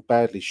fell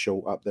badly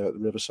short up there at the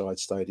Riverside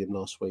Stadium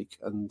last week.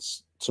 And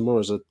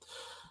tomorrow's a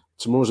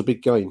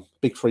big game,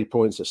 big 3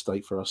 points at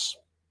stake for us.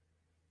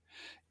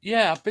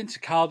 Yeah, I've been to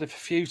Cardiff a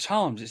few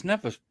times. It's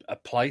never a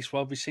place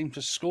where we seem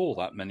to score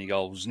that many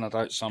goals, and I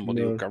doubt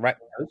somebody will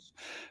correct us.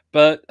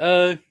 But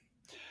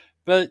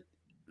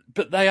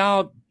they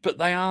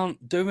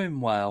aren't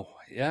doing well.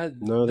 Yeah,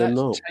 no, they're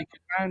not. Take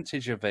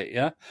advantage of it.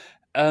 Yeah,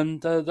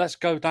 and let's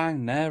go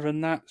down there,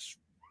 and that's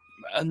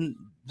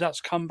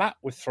come back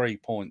with 3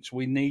 points.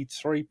 We need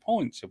 3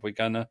 points if we're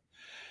gonna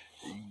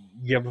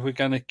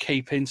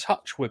keep in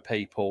touch with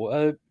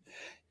people.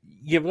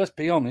 Yeah, but let's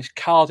be honest.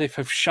 Cardiff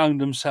have shown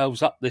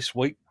themselves up this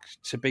week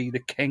to be the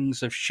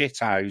kings of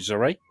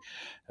shithousery.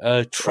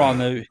 We're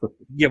trying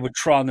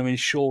to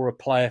insure a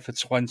player for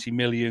 20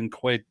 million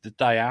quid the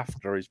day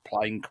after his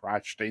plane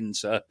crashed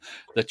into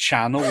the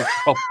channel. It's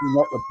probably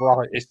not the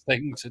brightest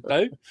thing to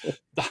do.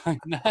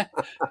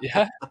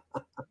 Yeah.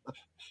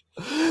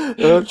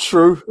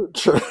 True.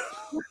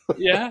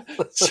 Yeah.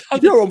 So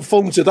you're on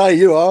form today,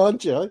 you are,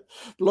 aren't you?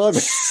 Blimey.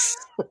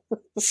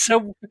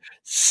 So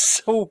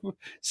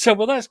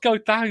well, let's go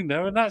down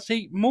there and let's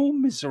heap more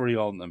misery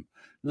on them.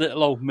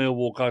 Little old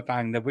Millwall go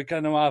down there. We're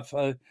going to have,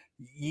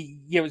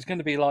 it's going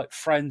to be like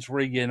Friends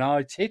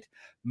reunited.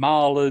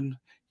 Marlon,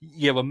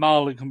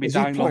 Marlon can be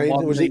down on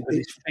one knee with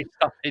his fist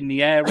up in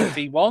the air if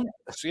he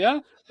wants, yeah?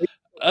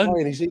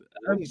 We're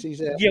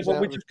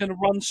just going to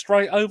run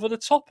straight over the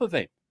top of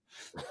him.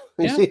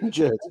 He's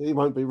injured. He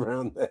won't be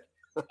round there.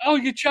 Oh,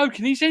 you're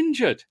joking. He's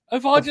injured.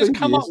 Have I just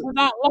come up with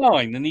that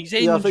line and he's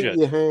injured?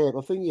 Yeah,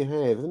 I think you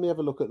have. Let me have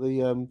a look at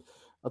the...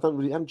 I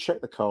haven't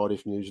checked the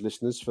Cardiff News,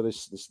 listeners, for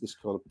this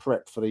kind of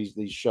prep for these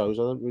shows.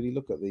 I don't really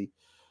look at the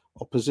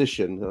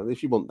opposition.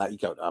 If you want that, you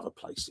go to other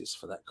places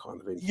for that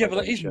kind of info. Yeah,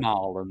 but it is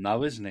Marlon,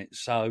 though, isn't it?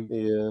 So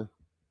yeah.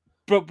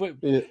 But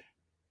yeah.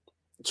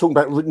 Talking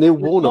about Neil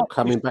Warnock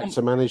coming back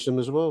to manage them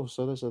as well,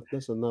 so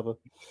that's another.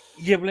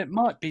 Yeah, well, it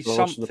might be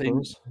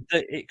something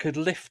that it could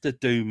lift the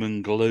doom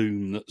and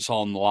gloom that's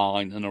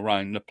online and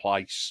around the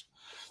place.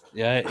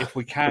 Yeah, if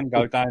we can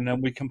go down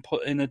and we can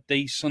put in a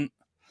decent,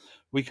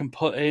 we can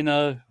put in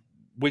a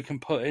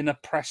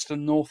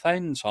Preston North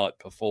End type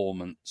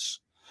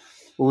performance.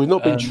 Well, we've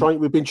not been trained.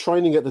 We've been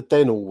training at the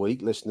Den all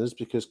week, listeners,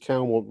 because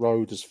Calmont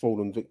Road has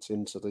fallen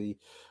victim to the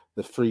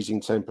freezing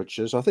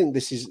temperatures. I think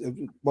this is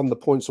one of the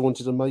points I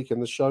wanted to make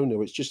in the show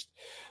now. It's just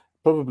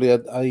probably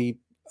a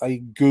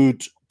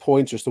good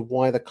point as to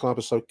why the club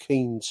are so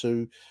keen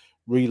to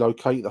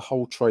relocate the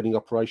whole training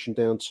operation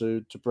down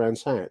to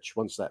Brands Hatch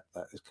once that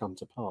has come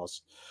to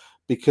pass.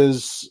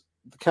 Because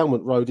the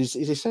Calmont Road is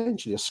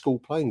essentially a school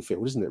playing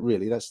field, isn't it,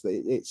 really?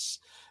 It's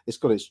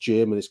got its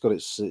gym and it's got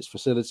its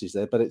facilities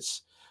there, but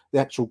it's the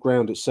actual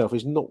ground itself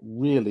is not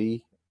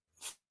really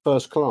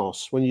first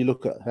class when you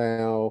look at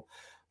how...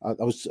 I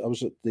was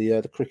at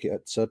the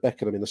cricket at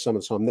Beckenham in the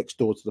summertime, next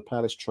door to the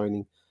Palace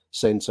Training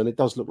Centre, and it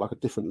does look like a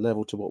different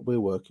level to what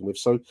we're working with.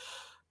 So,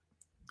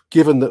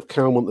 given that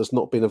Calmont has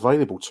not been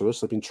available to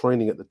us, they've been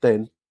training at the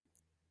Den.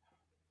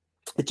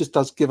 It just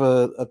does give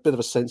a bit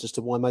of a sense as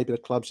to why maybe the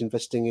club's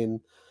investing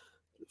in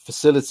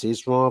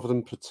facilities rather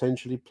than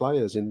potentially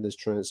players in this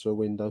transfer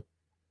window.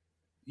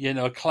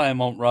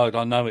 Claremont Road,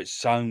 I know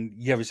it's owned.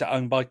 Yeah, is it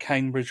owned by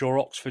Cambridge or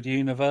Oxford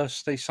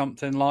University,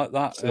 something like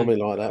that? Something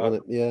like that, isn't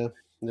it? Yeah.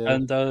 Yeah.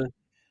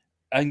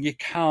 And you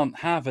can't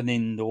have an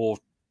indoor.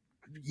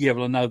 Yeah,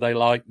 well, I know they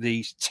like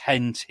these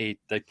tented.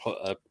 They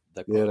do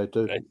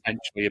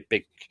essentially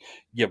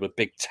a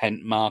big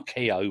tent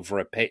marquee over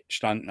a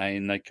pitch, don't they?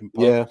 And they can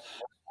put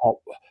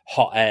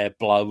hot air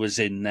blowers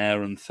in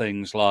there and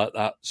things like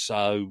that.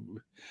 So,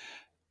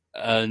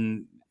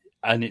 and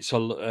I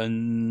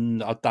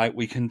doubt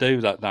we can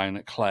do that down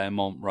at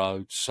Claremont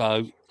Road.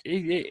 So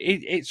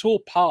it's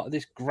all part of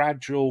this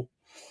gradual.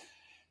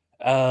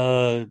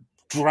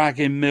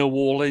 Dragging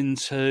Millwall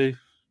into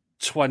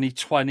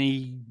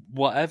 2020,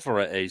 whatever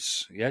it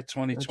is,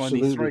 2023,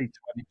 Absolutely.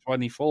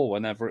 2024,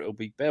 whenever it'll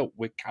be built.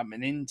 We're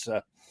coming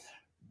into,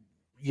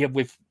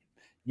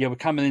 we're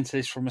coming into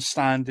this from a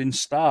standing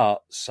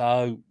start.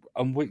 So,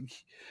 and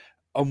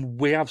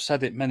we have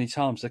said it many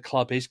times. The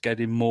club is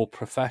getting more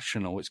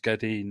professional. It's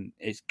getting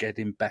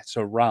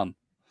better run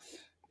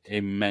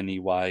in many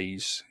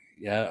ways.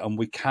 Yeah, and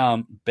we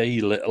can't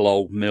be little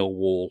old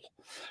Millwall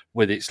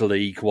with its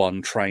League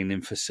One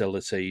training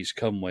facilities,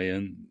 can we?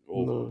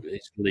 Or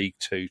its League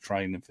Two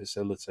training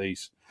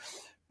facilities.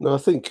 No, I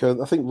think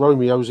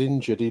Romeo's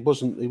injured. He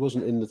wasn't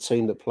in the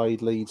team that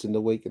played Leeds in the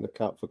week in the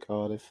Cup for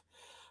Cardiff.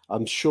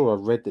 I'm sure I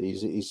read that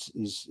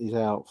he's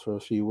out for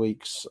a few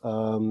weeks.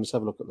 Let's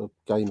have a look at the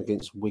game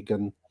against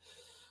Wigan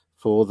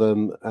for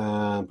them.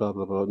 Blah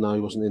blah blah. No,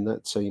 he wasn't in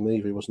that team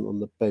either. He wasn't on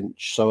the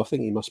bench, so I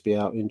think he must be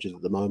out injured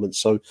at the moment.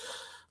 So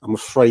I'm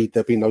afraid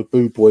there'll be no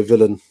Boo Boy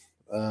Villain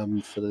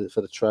for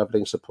the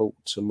travelling support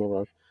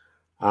tomorrow.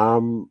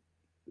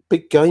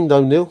 Big game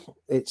though, Neil.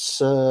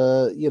 It's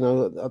I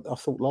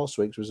thought last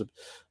week's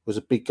was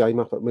a big game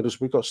up at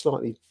Middlesbrough. We got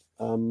slightly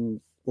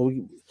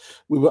we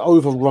were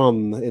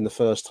overrun in the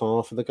first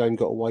half, and the game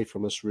got away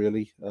from us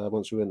really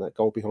once we went that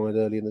goal behind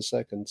early in the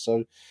second.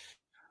 So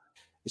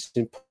it's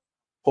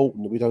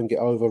important that we don't get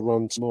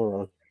overrun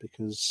tomorrow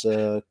because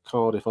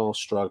Cardiff are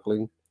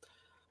struggling.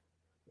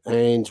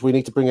 And we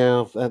need to bring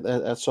our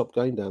top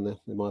game down there,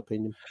 in my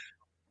opinion.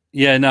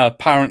 Yeah, no,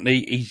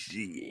 apparently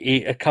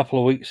he a couple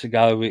of weeks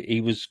ago, he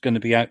was going to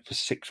be out for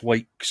 6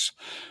 weeks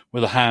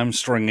with a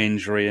hamstring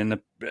injury, and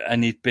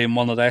he'd been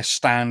one of their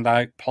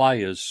standout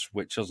players,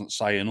 which doesn't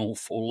say an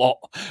awful lot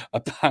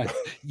about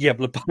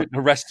the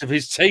rest of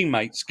his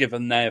teammates,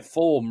 given their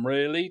form,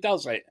 really,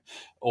 does it?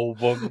 Or,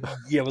 with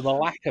the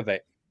lack of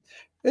it.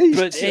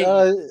 Obviously...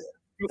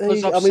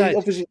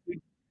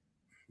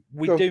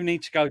 we do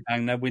need to go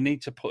down there. We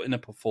need to put in a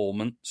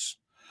performance,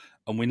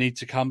 and we need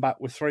to come back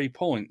with 3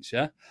 points.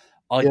 Yeah.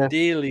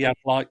 Ideally, I'd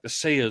like to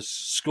see us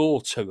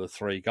score 2 or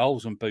 3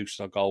 goals and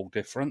boost our goal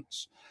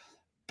difference.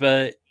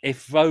 But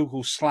if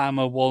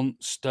Vogelslammer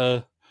wants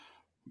to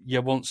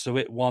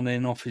hit one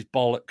in off his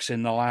bollocks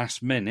in the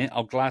last minute,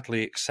 I'll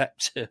gladly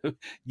accept it.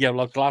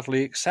 I'll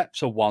gladly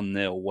accept a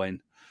 1-0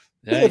 win.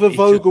 Bit of a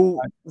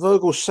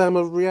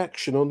Vogelslammer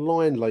reaction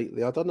online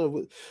lately. I don't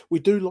know. We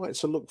do like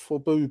to look for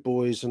boo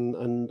boys and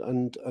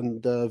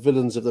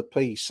villains of the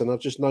piece, and I've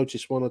just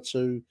noticed 1 or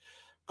 2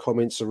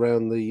 comments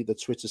around the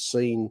Twitter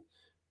scene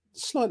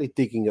slightly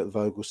digging at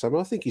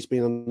Vogelslammer. I think he's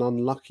been an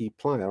unlucky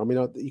player. I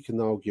mean, you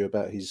can argue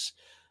about his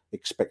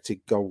expected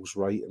goals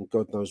rate and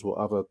God knows what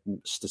other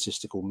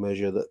statistical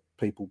measure that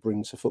people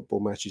bring to football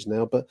matches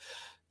now. But,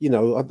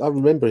 I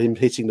remember him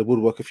hitting the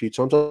woodwork a few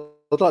times.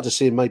 I'd like to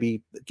see him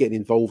maybe getting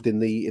involved in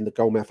the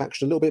goalmouth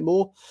action a little bit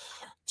more,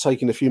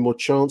 taking a few more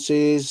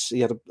chances.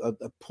 He had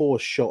a poor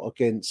shot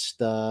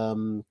against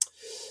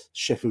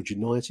Sheffield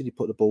United. He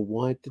put the ball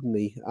wide, didn't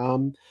he?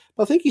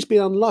 But I think he's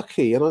been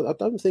unlucky, and I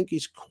don't think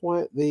he's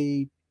quite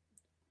the.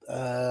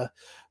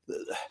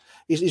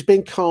 He's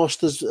been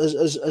cast as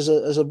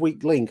a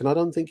weak link, and I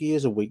don't think he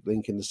is a weak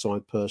link in the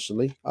side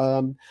personally.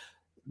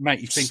 Mate,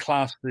 he's been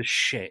classed as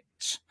shit.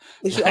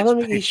 I don't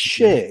think he's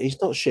shit. He's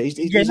not shit. He's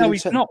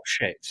not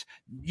shit.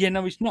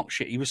 He's not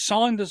shit. He was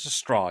signed as a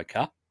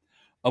striker,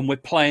 and we're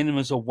playing him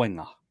as a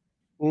winger.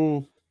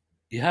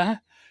 Yeah,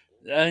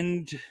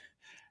 and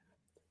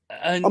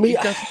I mean, he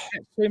doesn't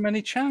get too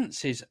many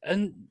chances.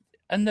 And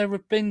there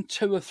have been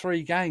 2 or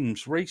 3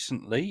 games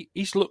recently.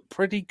 He's looked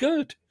pretty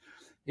good.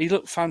 He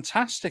looked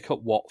fantastic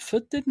at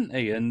Watford, didn't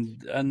he?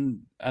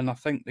 And I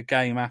think the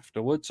game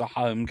afterwards, a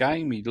home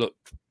game, he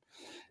looked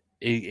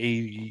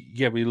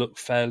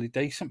fairly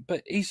decent.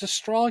 But he's a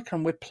striker,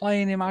 and we're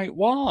playing him out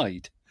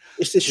wide.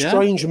 It's this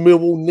strange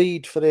Millwall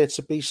need for there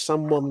to be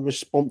someone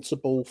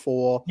responsible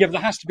for. Yeah, but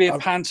there has to be a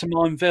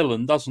pantomime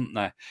villain, doesn't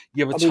there?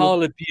 Yeah, but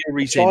Tyler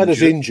Bury's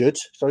injured,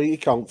 so he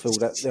can't fill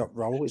that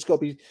role. It's got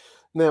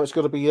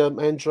to be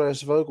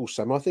Andreas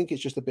Vogelshammer. I think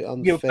it's just a bit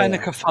unfair. Yeah,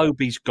 Benica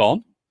Phobie's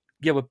gone.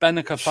 Yeah, but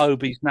Benica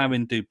Phobie's now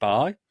in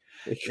Dubai.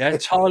 Yeah,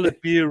 Tyler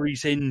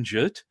Bury's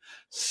injured,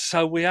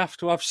 so we have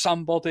to have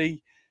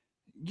somebody.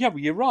 Yeah, well,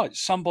 you're right.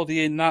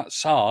 Somebody in that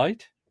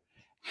side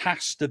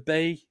has to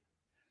be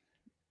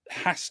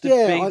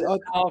the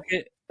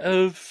target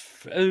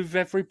of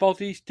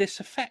everybody's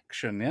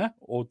disaffection,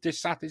 or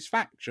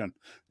dissatisfaction,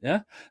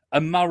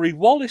 And Murray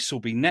Wallace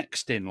will be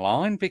next in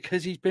line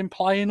because he's been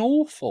playing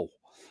awful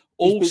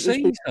all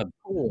season.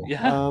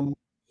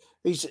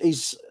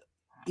 He's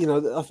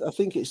I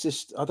think it's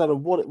just I don't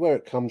know where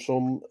it comes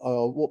from,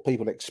 what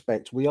people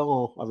expect. We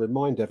are, I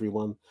remind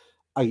everyone,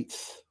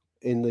 8th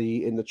in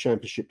the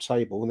championship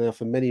table now.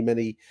 For many,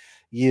 many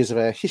years of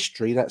our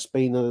history, that's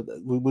been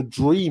we would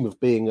dream of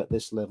being at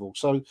this level.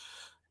 So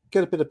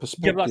get a bit of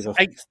perspective. Yeah, that's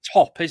 8th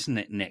top, isn't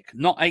it, Nick?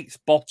 Not 8th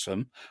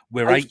bottom.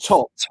 We're 8th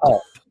top.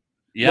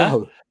 Yeah,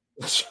 no,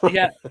 right.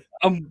 Yeah,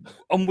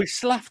 and we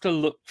still have to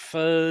look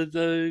for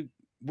the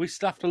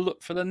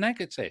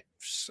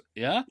negatives.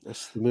 Yeah,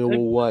 that's the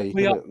Millwall way.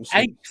 We are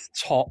 8th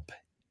top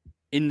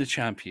in the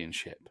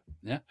championship.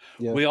 Yeah,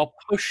 we are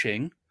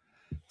pushing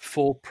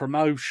for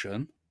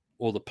promotion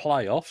or the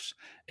playoffs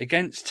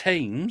against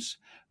teams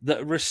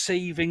that are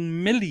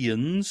receiving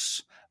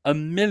millions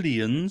and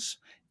millions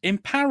in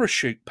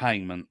parachute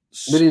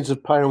payments. Millions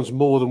of pounds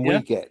more than we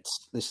get,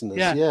 listeners.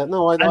 Yeah.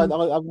 No,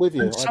 I'm with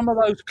you. Some of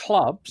those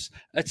clubs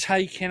are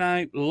taking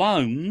out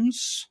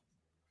loans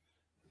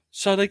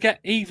so they get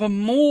even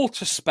more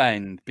to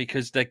spend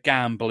because they're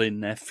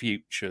gambling their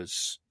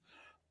futures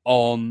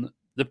on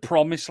the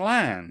promised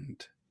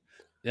land.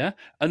 Yeah.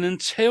 And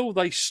until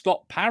they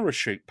stop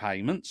parachute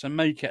payments and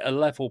make it a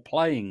level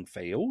playing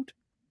field,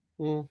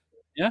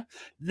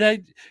 they're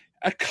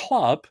a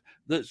club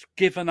that's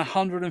given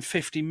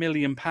 £150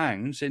 million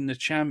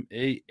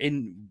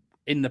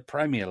in the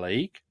Premier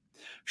League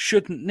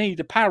shouldn't need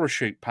a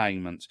parachute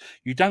payment.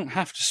 You don't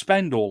have to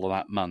spend all of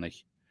that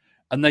money.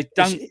 And they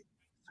don't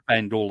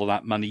spend all of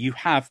that money. You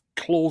have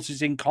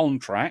clauses in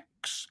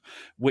contracts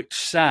which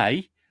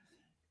say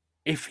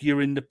if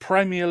you're in the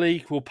Premier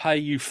League, we'll pay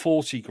you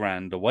 40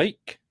 grand a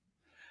week.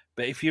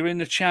 But if you're in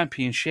the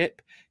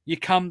Championship, you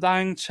come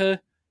down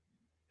to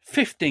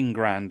 15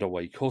 grand a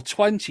week or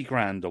 20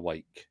 grand a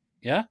week.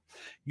 Yeah,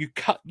 you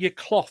cut your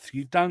cloth.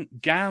 You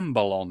don't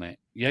gamble on it.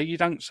 Yeah, you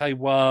don't say,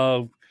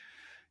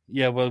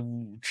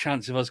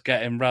 chance of us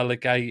getting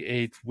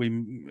relegated, we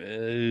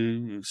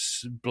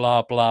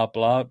blah blah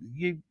blah.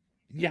 You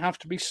have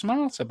to be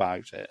smart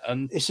about it,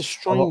 and it's a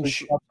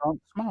strange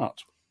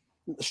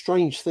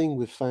thing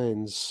with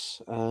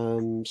fans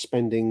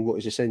spending what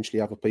is essentially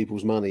other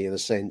people's money in a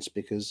sense,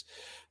 because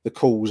the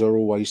calls are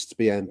always to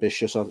be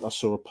ambitious. I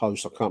saw a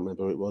post, I can't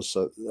remember who it was,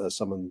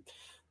 someone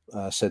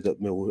said that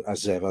Mill,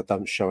 as ever,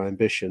 don't show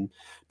ambition.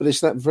 But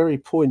it's that very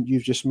point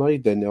you've just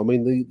made then. I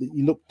mean,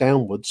 you look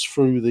downwards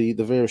through the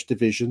various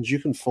divisions, you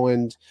can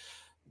find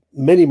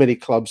many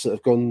clubs that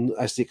have gone,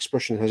 as the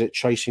expression has it,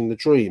 chasing the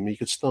dream. You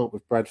could start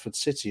with Bradford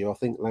City, who I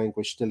think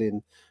languish still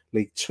in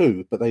League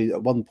Two, but they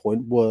at one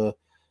point were,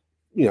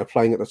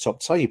 playing at the top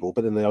table,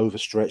 but then they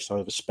overstretched,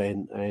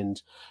 overspent,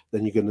 and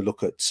then you're going to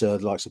look at the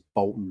likes of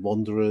Bolton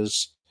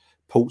Wanderers,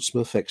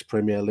 Portsmouth,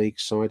 ex-Premier League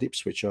side,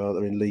 Ipswich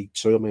they're in League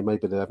Two. I mean,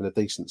 maybe they're having a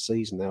decent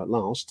season now at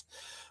last.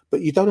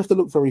 But you don't have to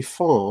look very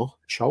far.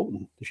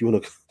 Charlton, if you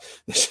want to,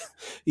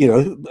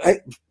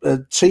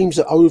 teams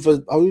that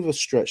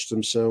overstretch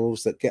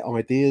themselves, that get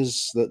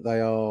ideas that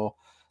they are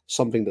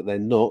something that they're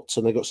not,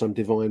 and they've got some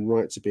divine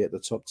right to be at the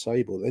top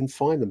table, then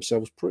find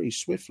themselves pretty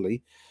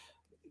swiftly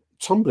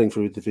tumbling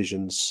through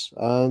divisions.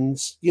 And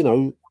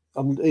I'm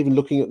even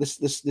looking at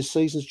this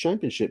season's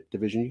Championship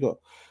division. You got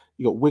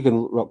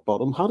Wigan rock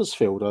bottom,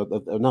 Huddersfield,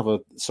 another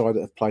side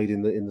that have played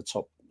in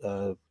the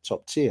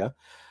top tier.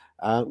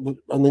 And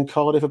then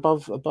Cardiff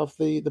above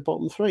the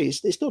bottom three.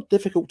 It's not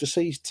difficult to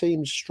see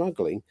teams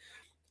struggling,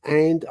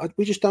 and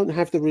we just don't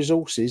have the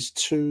resources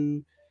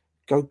to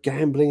go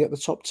gambling at the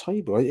top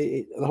table,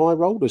 the high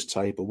rollers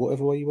table,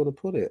 whatever way you want to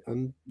put it.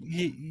 And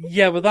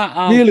with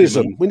that realism,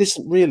 argument, we need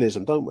some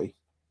realism, don't we?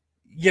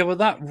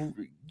 But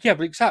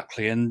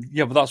exactly, and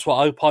but that's what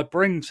I hope I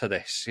bring to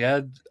this.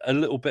 A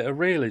little bit of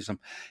realism.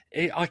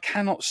 I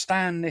cannot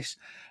stand this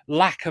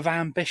lack of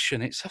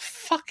ambition. It's a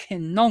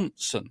fucking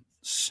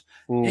nonsense.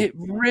 It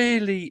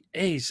really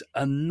is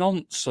a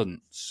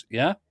nonsense,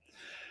 yeah?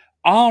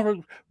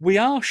 We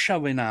are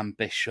showing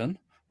ambition.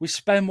 We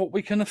spend what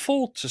we can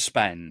afford to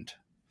spend,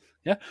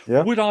 yeah?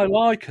 Would I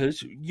like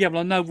us? Well,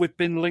 I know we've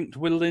been linked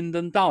with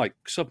Lyndon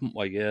Dykes, haven't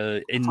we? For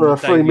a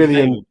 $3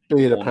 million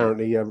bid,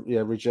 apparently,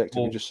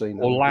 rejected. We've just seen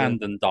that. Or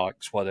Landon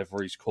Dykes,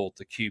 whatever he's called,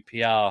 the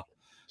QPR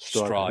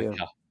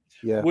striker.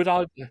 Yeah.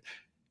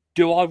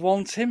 Do I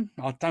want him?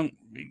 I don't...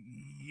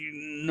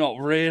 Not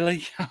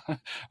really.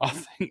 I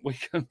think we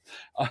can.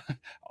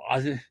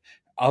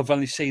 I've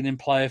only seen him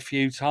play a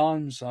few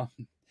times.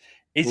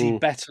 Is he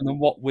better than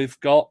what we've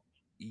got?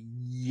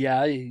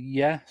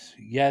 Yeah,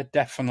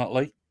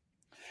 definitely.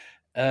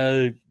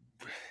 Is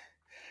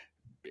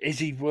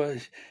he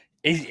worth?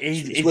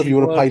 It's whether you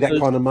want to pay that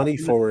kind of money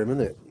for him,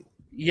 isn't it?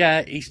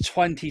 Yeah, he's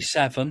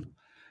 27.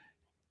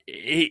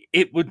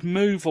 It would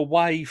move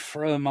away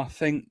from, I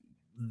think,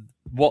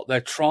 what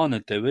they're trying to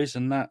do is,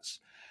 and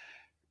that's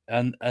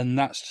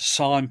to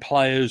sign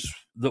players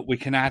that we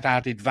can add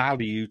added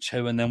value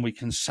to, and then we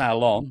can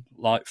sell on,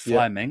 like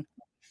Fleming.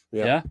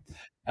 Yeah.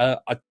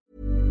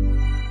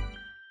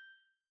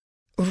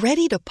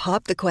 Ready to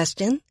pop the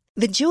question?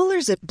 The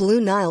jewelers at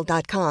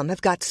BlueNile.com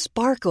have got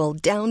sparkle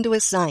down to a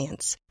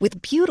science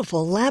with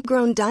beautiful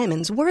lab-grown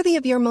diamonds worthy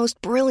of your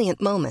most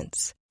brilliant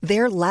moments.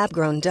 Their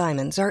lab-grown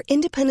diamonds are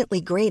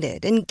independently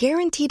graded and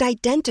guaranteed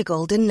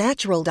identical to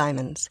natural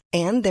diamonds,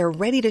 and they're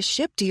ready to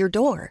ship to your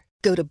door.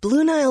 Go to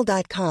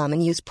BlueNile.com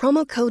and use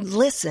promo code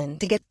LISTEN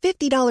to get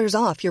 $50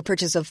 off your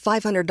purchase of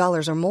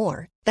 $500 or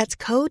more. That's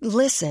code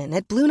LISTEN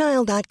at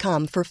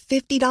BlueNile.com for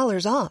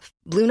 $50 off.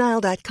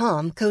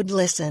 BlueNile.com, code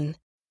LISTEN.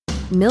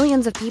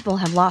 Millions of people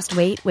have lost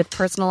weight with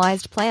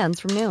personalized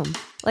plans from Noom.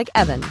 Like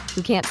Evan,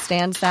 who can't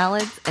stand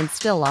salads and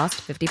still lost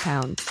 50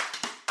 pounds.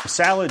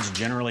 Salads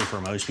generally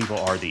for most people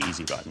are the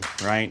easy button,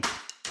 right?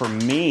 For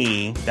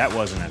me, that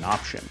wasn't an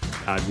option.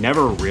 I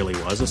never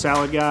really was a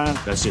salad guy.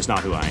 That's just not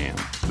who I am.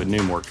 But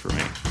Noom worked for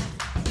me.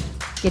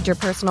 Get your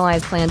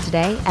personalized plan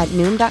today at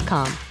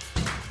Noom.com.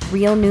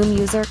 Real Noom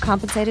user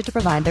compensated to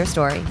provide their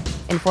story.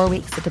 In 4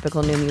 weeks, the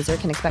typical Noom user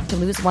can expect to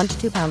lose 1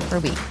 to 2 pounds per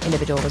week.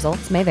 Individual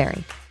results may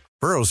vary.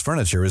 Burrow's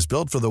furniture is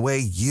built for the way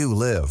you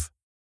live.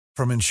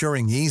 From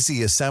ensuring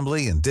easy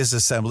assembly and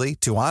disassembly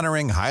to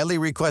honoring highly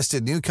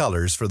requested new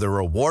colors for their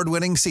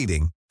award-winning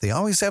seating, they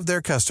always have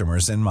their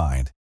customers in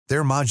mind.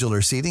 Their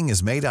modular seating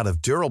is made out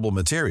of durable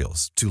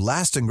materials to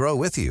last and grow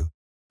with you.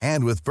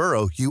 And with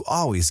Burrow, you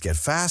always get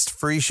fast,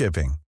 free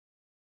shipping.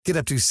 Get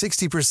up to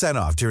 60%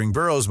 off during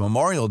Burrow's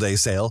Memorial Day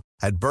sale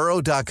at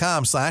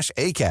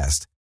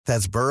burrow.com/ACAST.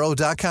 That's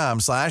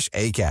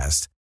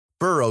burrow.com/ACAST.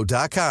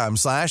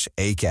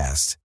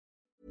 burrow.com/ACAST.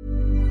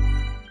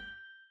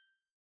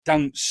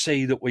 Don't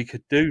see that we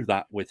could do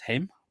that with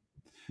him.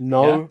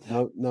 No.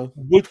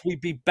 Would we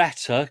be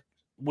better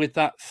with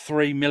that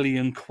 £3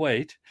 million?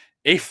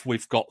 If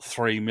we've got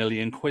 £3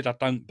 million, I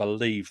don't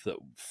believe that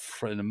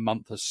for a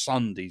month of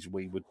Sundays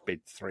we would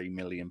bid £3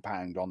 million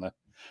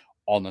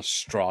on a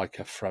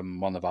striker from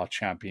one of our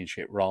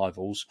Championship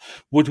rivals.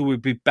 Would we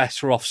be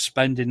better off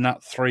spending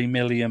that £3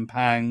 million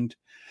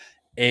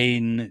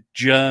in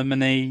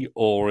Germany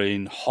or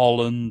in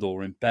Holland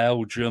or in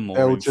Belgium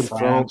or in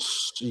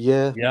France?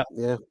 Yeah,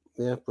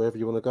 wherever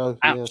you want to go.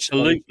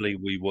 Absolutely,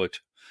 we would.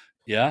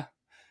 Yeah,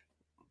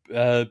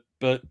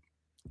 but.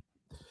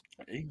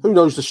 Who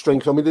knows the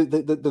strength? I mean,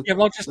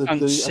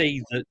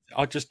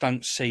 I just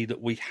don't see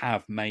that we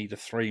have made a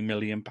 £3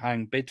 million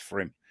bid for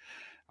him.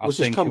 I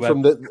think come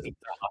from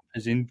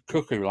is in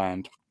Cuckoo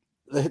Land.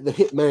 The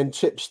Hitman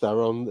Tipster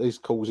he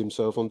calls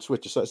himself on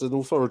Twitter, so it's an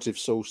authoritative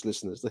source,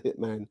 listeners. The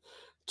Hitman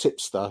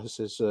Tipster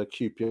says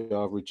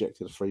QPR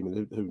rejected a £3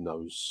 million. Who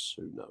knows?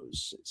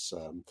 It's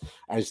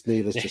as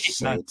Neil has just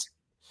said.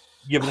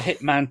 Yeah, but the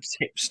hitman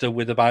tipster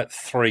with about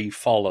 3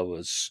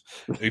 followers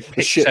who The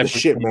picks shit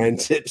everything. man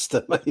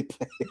tipster, maybe.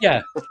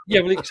 Yeah,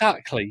 well,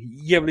 exactly.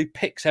 Yeah, well, he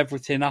picks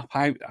everything up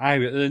out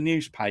of the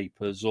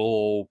newspapers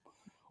or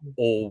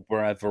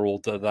wherever, or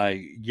do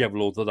they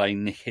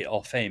nick it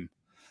off him?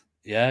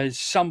 Yeah,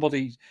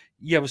 somebody.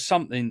 Yeah, well,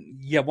 something.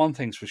 Yeah, one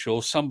thing's for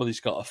sure. Somebody's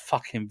got a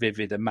fucking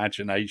vivid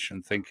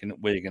imagination, thinking that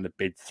we're going to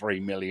bid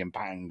 £3 million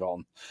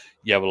on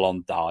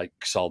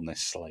Dykes.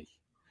 Honestly,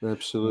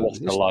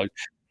 Absolutely. what a load.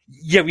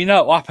 Yeah, we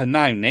know what happened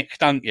now, Nick,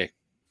 don't you?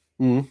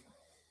 Mm.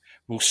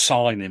 We'll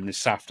sign him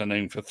this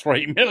afternoon for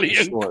 £3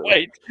 million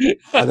quid.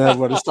 I know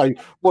what to say.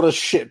 What a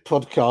shit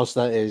podcast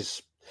that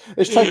is.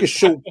 Let's take a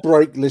short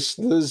break,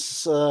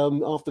 listeners.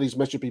 After these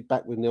matches, we'll be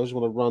back with Neil. I just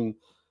want to run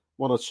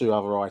one or two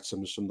other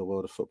items from the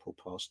world of football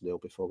past Neil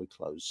before we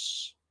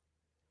close.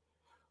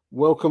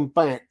 Welcome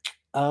back.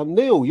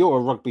 Neil, you're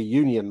a rugby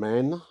union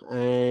man,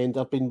 and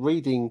I've been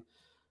reading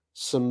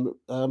some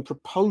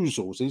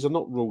proposals. These are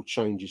not rule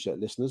changes yet,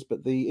 listeners,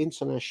 but the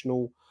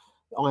international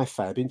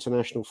IFAB,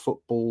 International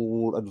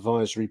Football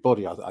Advisory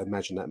Body, I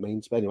imagine that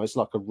means. But anyway, it's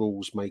like a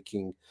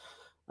rules-making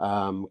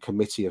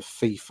committee of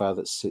FIFA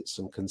that sits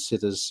and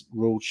considers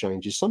rule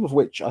changes, some of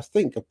which I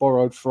think are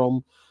borrowed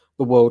from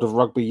the world of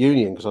rugby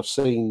union, because I've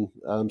seen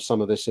some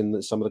of this in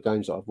some of the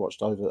games that I've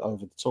watched over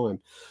the time.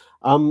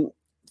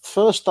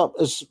 First up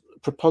as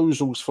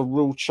proposals for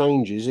rule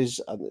changes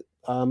is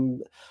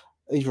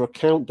either a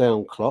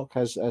countdown clock,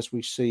 as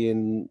we see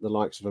in the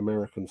likes of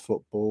American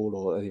football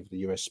or any of the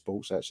US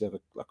sports, actually have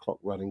a clock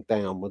running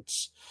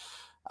downwards.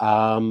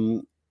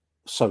 So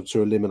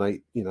to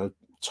eliminate,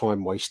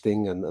 time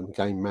wasting and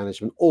game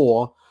management,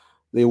 or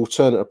the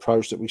alternate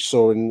approach that we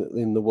saw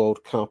in the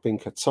World Cup in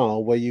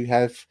Qatar, where you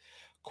have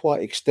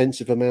quite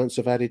extensive amounts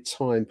of added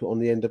time put on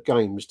the end of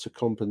games to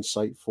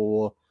compensate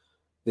for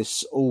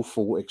this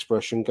awful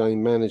expression,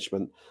 game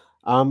management.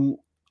 I'm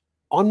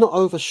not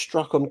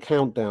overstruck on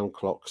countdown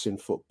clocks in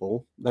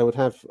football. They would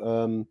have,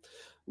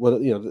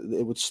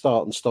 it would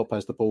start and stop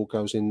as the ball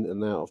goes in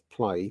and out of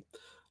play.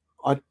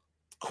 I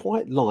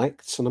quite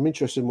liked, and I'm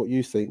interested in what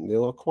you think,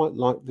 Neil, I quite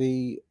like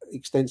the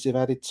extensive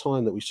added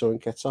time that we saw in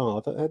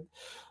Qatar.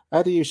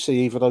 How do you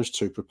see either those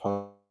two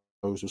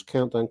proposals,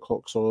 countdown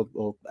clocks or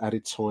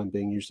added time,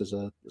 being used as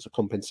a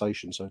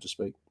compensation, so to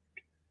speak?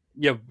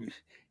 Yeah,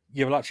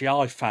 well, actually,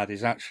 IFAD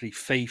is actually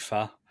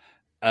FIFA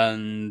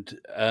and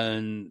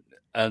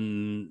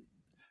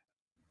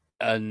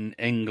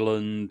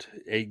England.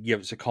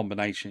 It's a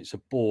combination. It's a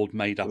board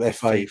made up of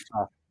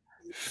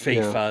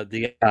FIFA,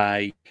 the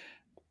FA,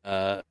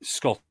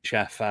 Scottish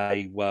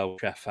FA, Welsh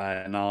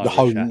FA, and Irish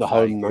FA. The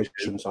home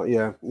nations.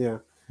 Yeah.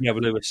 Yeah,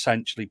 well,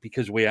 essentially,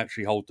 because we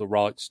actually hold the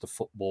rights to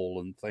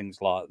football and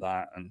things like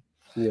that, and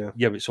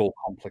it's all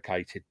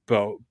complicated.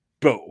 But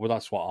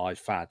that's what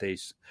IFAD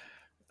is.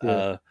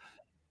 Yeah.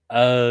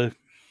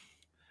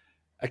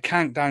 A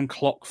countdown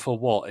clock for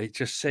what? It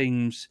just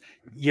seems,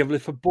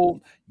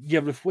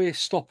 if we're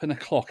stopping a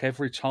clock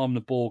every time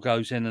the ball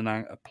goes in and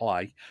out of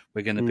play,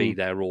 we're going to be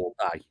there all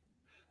day,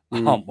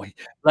 aren't we?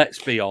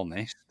 Let's be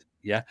honest.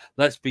 Yeah,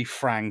 let's be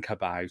frank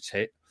about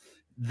it.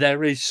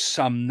 There is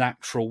some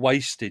natural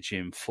wastage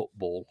in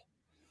football.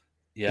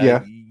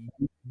 Yeah,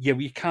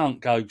 you can't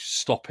go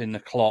stopping the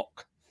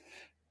clock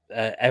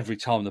every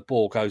time the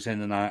ball goes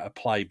in and out of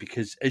play,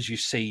 because as you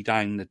see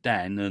down the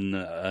Den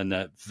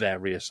and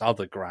various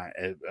other ground,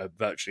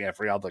 virtually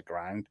every other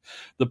ground,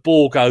 the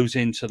ball goes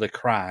into the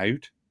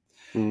crowd.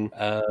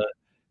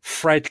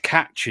 Fred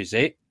catches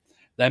it,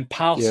 then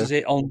passes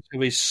it on to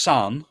his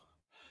son,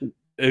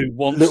 who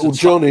wants little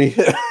Johnny.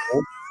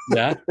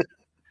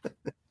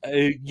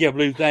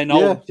 Who then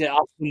holds it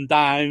up and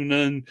down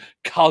and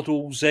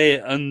cuddles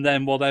it and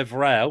then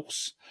whatever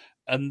else.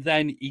 And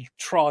then he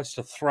tries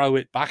to throw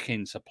it back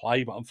into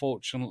play, but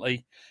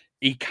unfortunately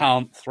he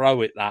can't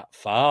throw it that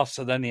far.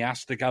 So then he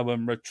has to go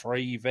and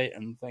retrieve it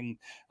and think,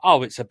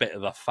 it's a bit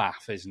of a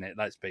faff, isn't it?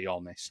 Let's be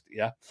honest.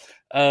 Yeah.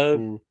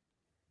 The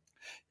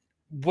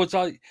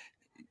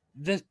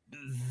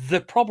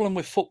problem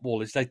with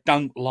football is they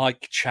don't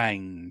like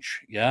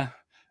change. Yeah.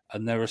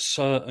 And there are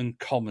certain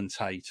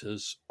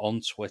commentators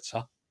on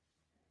Twitter.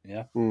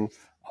 Yeah.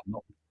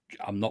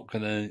 I'm not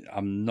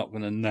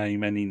gonna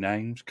name any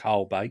names.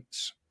 Carl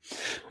Bates.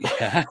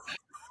 Yeah.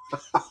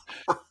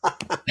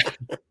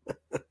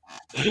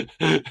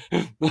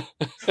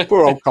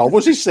 Poor old Carl.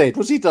 What's he said?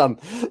 What's he done?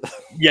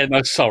 Yeah,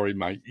 no, sorry,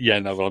 mate. Yeah,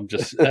 no, I'm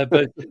just.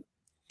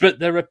 But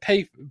there are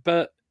people.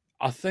 But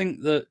I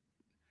think that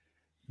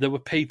there were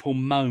people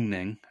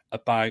moaning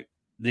about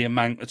the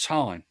amount of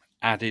time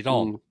added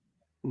on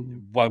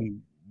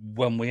when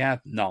we had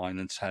 9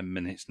 and 10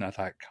 minutes. Now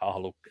that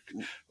Carl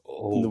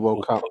in the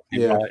World Cup,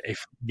 but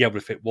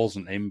if it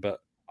wasn't him,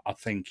 but I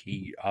think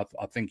he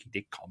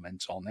did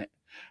comment on it.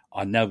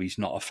 I know he's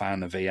not a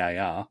fan of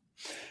VAR,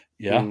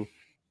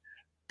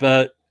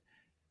 but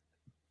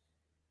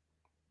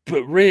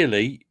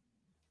really,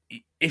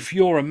 if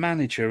you're a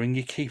manager and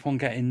you keep on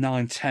getting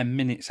 9-10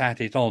 minutes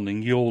added on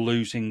and you're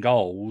losing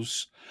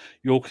goals,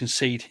 you're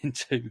conceding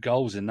 2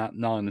 goals in that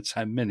 9 or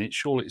 10 minutes.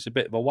 Surely it's a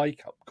bit of a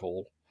wake up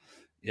call.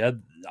 Yeah,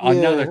 I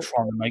know they're Yeah.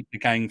 trying to make the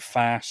game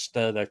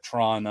faster. They're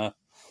trying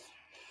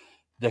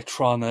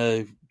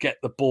to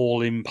get the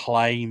ball in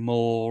play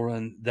more,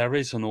 and there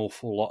is an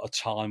awful lot of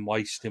time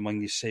wasting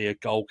when you see a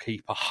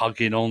goalkeeper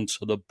hugging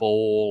onto the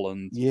ball.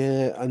 And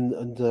Yeah, and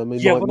I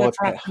mean, whatever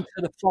happened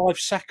to the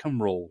 5-second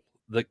rule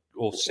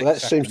or 6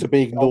 that seems to seconds?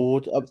 be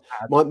ignored.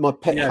 My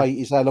pet Yeah. hate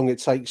is how long it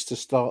takes to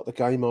start the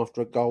game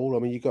after a goal. I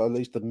mean, you've got at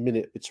least a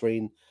minute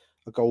between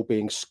a goal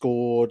being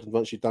scored, and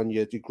once you've done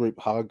your group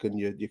hug and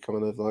you're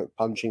kind of like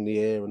punching the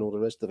air and all the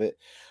rest of it,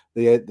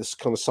 this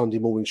kind of Sunday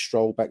morning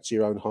stroll back to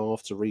your own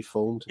half to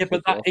reform. Yeah,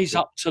 but that is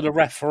up to the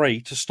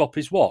referee to stop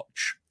his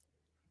watch.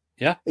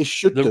 Yeah, it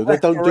should do. They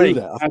don't do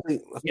that. I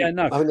think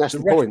that's the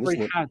point,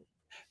 isn't it?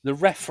 The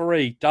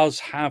referee does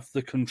have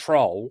the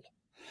control.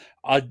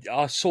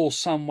 I saw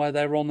somewhere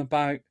they're on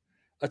about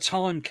a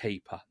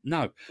timekeeper.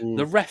 No,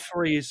 the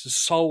referee is the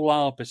sole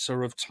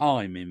arbiter of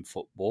time in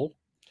football.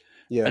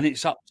 Yeah. And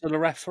it's up to the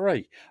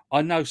referee.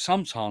 I know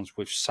sometimes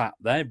we've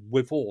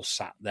all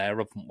sat there,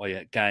 haven't we,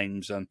 at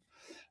games and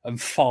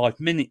 5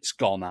 minutes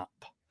gone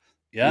up.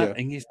 Yeah.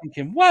 And you're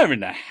thinking, where in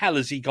the hell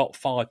has he got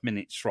 5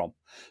 minutes from?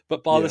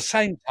 But by the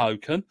same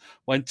token,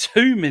 when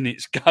 2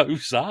 minutes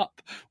goes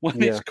up,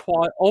 when it's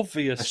quite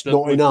obvious that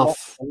not we've enough.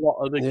 lost a lot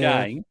of the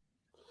game,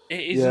 it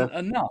isn't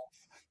enough.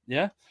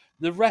 Yeah.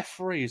 The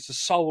referee is the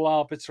sole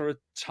arbiter of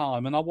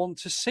time, and I want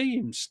to see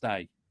him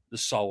stay the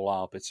sole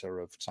arbiter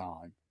of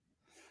time.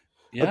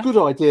 Yeah. A good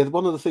idea.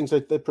 One of the things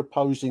they're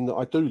proposing that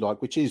I do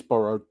like, which is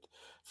borrowed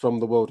from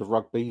the world of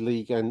rugby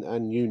league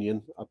and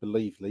union, I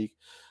believe, league,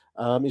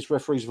 is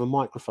referees with a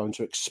microphone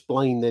to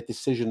explain their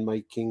decision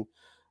making,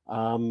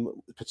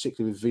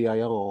 particularly with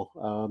VAR.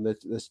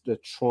 They're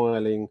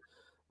trialing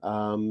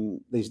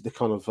the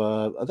kind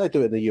of they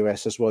do it in the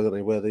US as well, don't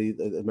they? Where the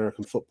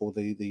American football,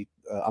 the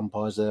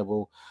umpires there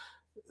will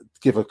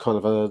give a kind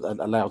of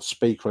a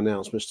loudspeaker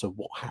announcement as to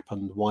what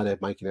happened, why they're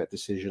making that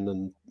decision,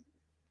 and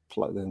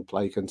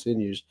play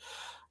continues.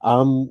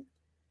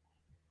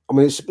 I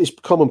mean, it's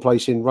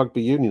commonplace in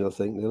rugby union, I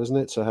think, Neil, isn't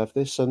it, to have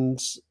this, and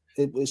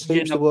it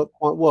seems to work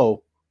quite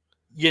well.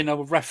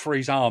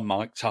 Referees are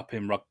mic'd up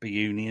in rugby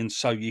union,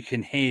 so you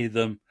can hear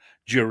them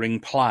during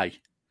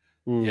play.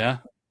 Yeah,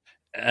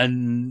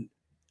 and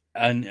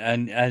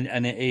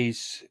it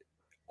is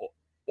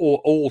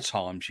all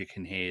times you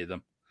can hear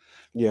them.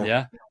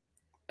 Yeah.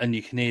 And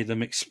you can hear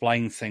them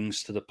explain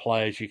things to the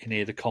players. You can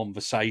hear the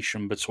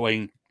conversation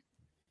between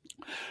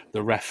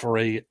the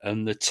referee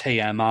and the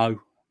TMO.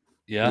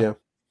 Yeah.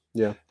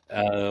 Yeah.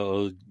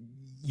 The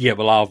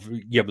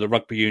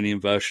rugby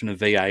union version of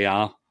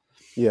VAR.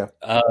 Yeah.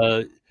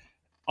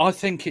 I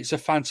think it's a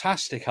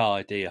fantastic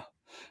idea.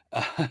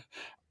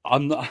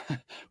 I'm not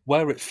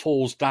where it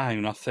falls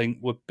down. I think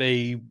would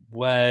be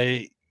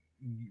where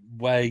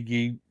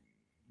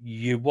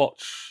you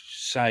watch,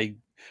 say,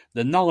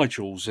 the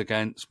Nigels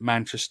against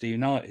Manchester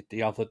United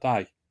the other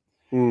day,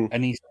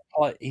 and he's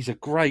a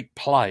great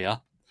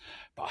player,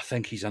 but I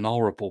think he's an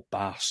horrible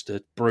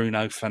bastard,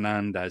 Bruno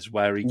Fernandes,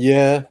 where he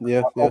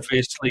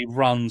obviously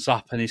runs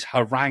up and is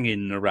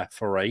haranguing the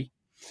referee.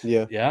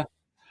 Yeah.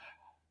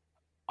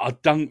 I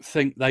don't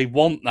think they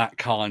want that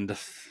kind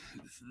of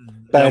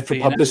bad for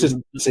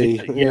publicity.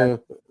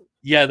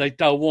 They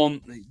don't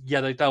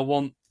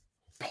want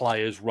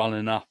players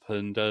running up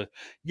and but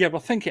I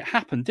think it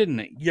happened, didn't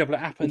it? Yeah, but it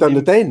happened. Done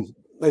the Den.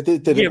 They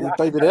did it with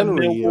David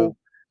Ellery. With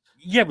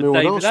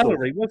David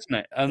Ellery, wasn't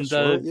it? And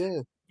That's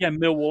right,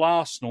 Millwall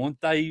Arsenal,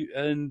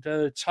 and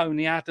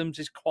Tony Adams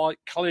is quite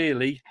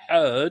clearly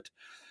heard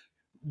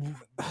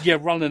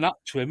running up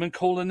to him and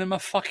calling him a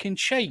fucking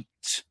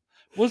cheat,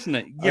 wasn't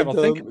it? Yeah, I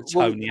think it was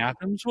Tony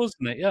Adams,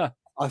 wasn't it? Yeah.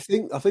 I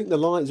think the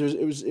Lions.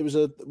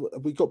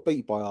 We got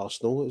beat by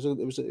Arsenal. It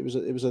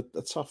was a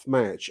tough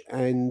match,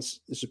 and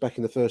this was back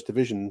in the First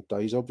Division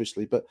days,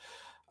 obviously. But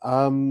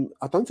I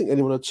don't think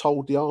anyone had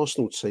told the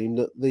Arsenal team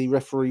that the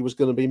referee was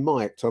going to be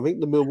mic'd. I think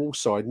the Millwall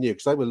side knew,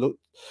 because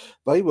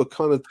they were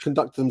kind of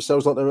conducting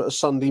themselves like they were at a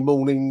Sunday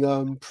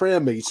morning prayer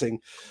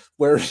meeting,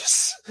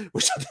 which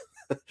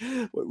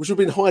would have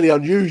been highly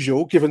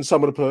unusual given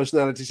some of the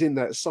personalities in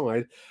that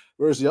side.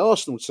 Whereas the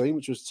Arsenal team,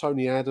 which was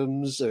Tony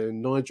Adams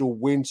and Nigel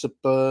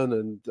Winterburn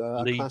and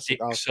Lee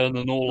Dixon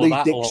and all Lee of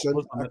that, Dixon,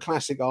 a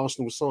classic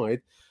Arsenal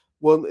side,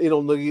 weren't in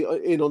on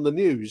the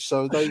news,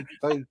 so they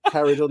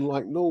carried on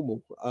like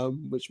normal,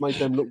 which made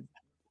them look,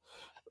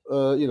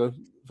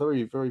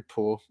 very, very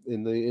poor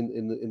in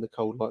the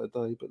cold light of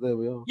day. But there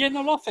we are. Yeah,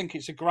 no, I think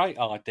it's a great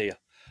idea.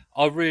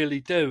 I really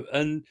do.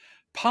 And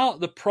part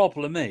of the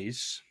problem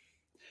is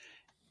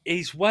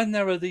when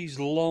there are these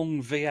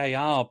long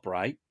VAR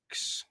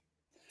breaks.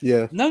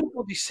 Yeah.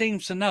 Nobody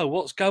seems to know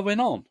what's going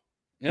on.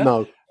 Yeah?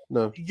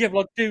 No. Yeah,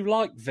 well, I do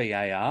like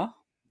VAR.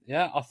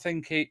 Yeah, I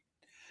think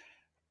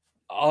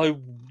I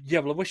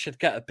wish I'd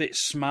get a bit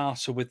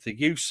smarter with the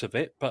use of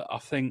it, but I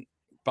think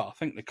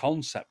the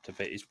concept of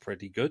it is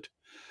pretty good.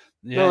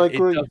 Yeah, no, I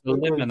agree.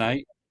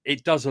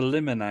 It does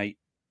eliminate,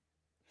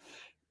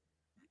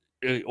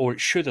 or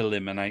it should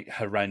eliminate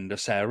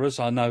horrendous errors.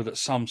 I know that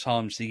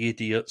sometimes the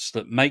idiots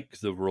that make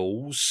the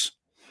rules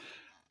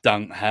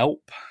don't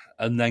help.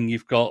 And then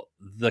you've got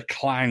the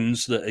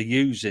clowns that are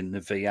using the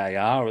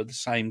VAR are the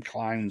same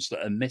clowns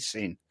that are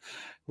missing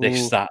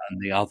this, that, and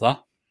the other.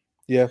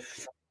 Yeah.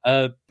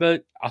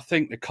 But I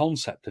think the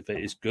concept of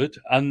it is good,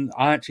 and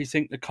I actually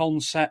think the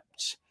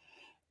concept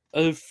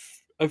of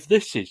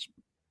this is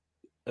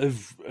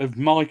of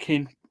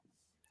miking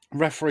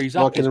referees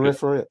up. Miking a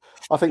referee.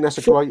 I think that's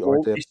a great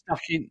idea.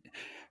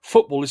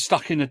 Football is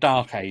stuck in the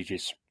dark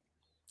ages.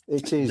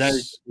 It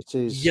is. It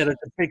is. Yeah, there's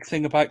a big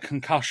thing about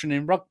concussion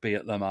in rugby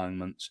at the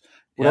moment.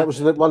 Well, that was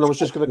the one I was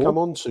just going to come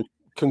on to.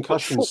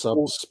 Concussion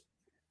subs.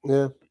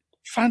 Yeah.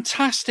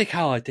 Fantastic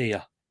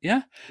idea.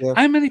 Yeah? Yeah.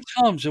 How many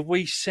times have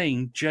we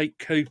seen Jake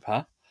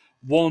Cooper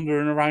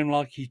wandering around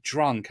like he's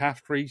drunk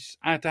after he's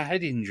had a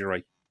head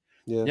injury?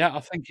 Yeah, I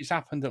think it's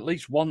happened at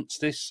least once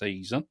this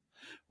season.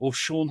 Or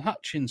Sean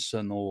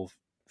Hutchinson,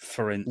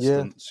 for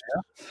instance.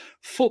 Yeah.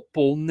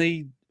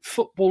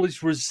 Football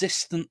is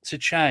resistant to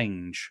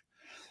change.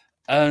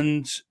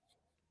 And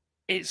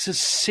it's a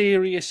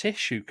serious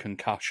issue,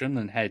 concussion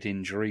and head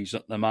injuries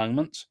at the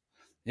moment.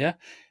 Yeah.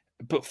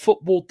 But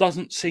football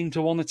doesn't seem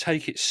to want to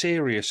take it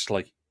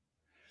seriously.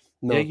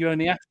 No. Yeah, you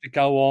only have to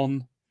go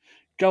on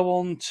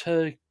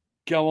to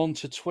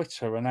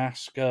Twitter and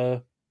ask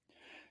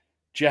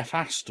Jeff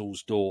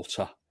Astel's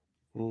daughter.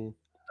 Mm.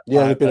 Yeah,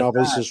 there have been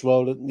others as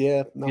well.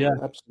 Yeah,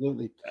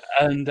 absolutely.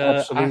 And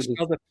absolutely.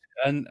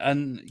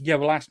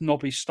 We'll ask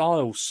Nobby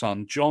Styles'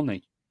 son,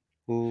 Johnny.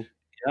 Mm.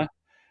 Yeah.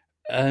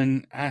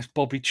 And ask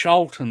Bobby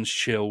Charlton's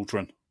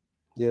children.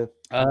 Yeah.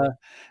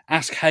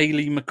 Ask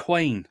Hayley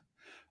McQueen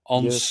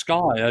on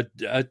Sky.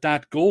 Her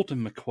dad,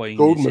 Gordon McQueen.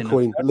 Gordon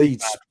McQueen,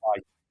 Leeds.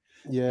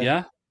 Yeah.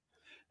 Yeah.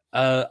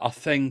 I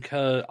think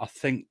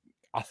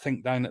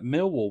down at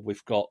Millwall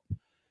we've got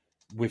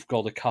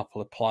a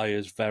couple of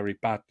players very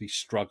badly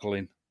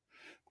struggling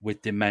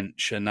with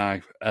dementia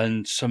now,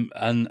 and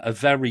a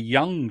very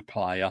young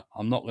player.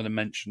 I'm not going to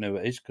mention who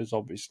it is because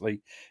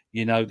obviously,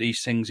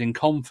 these things in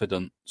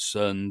confidence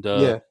and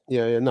no,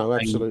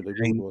 absolutely, we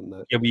wouldn't want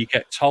that. Yeah, you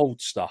get told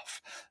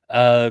stuff,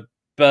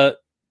 but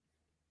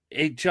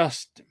it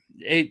just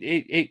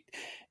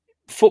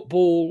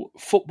football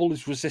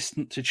is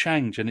resistant to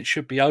change, and it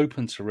should be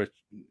open to it,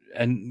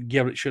 and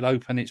it should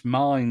open its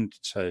mind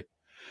to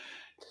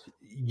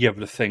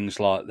the things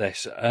like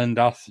this. And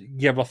I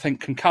think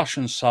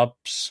concussion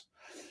subs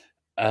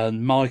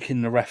and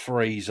miking the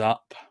referees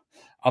up,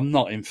 I'm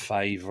not in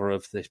favour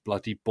of this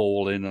bloody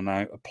ball in and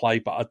out of play,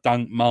 but I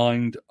don't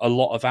mind a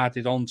lot of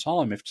added on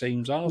time if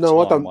teams are. No,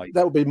 I don't.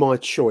 That would be my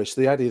choice.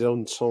 The added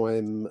on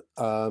time,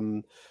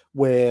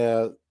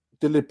 where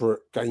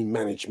deliberate game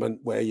management,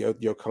 where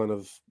you're kind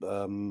of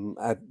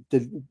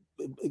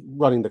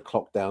running the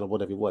clock down or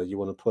whatever way you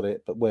want to put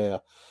it, but where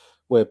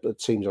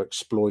teams are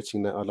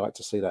exploiting that, I'd like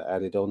to see that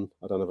added on.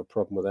 I don't have a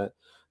problem with that.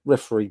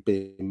 Referee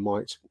being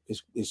mic'd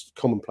is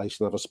commonplace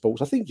in other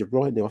sports. I think you're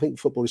right, Neil. I think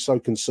football is so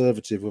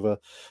conservative with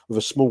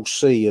a small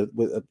c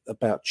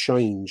about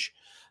change.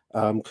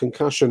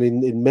 Concussion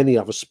in many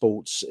other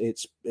sports,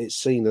 it's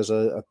seen as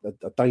a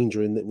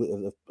danger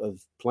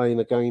of playing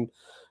a game,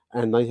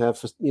 and they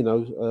have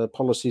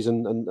policies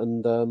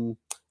and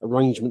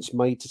arrangements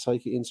made to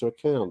take it into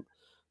account.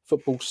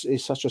 Football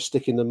is such a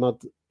stick in the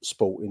mud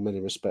sport in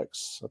many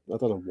respects. I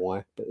don't know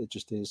why, but it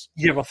just is.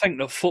 Yeah, I think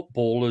that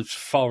football, as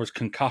far as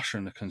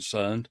concussion are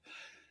concerned,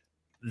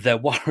 they're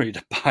worried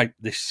about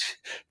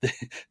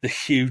the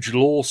huge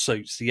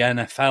lawsuits. The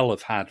NFL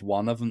have had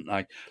one, haven't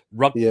they?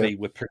 Rugby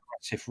with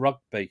progressive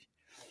rugby.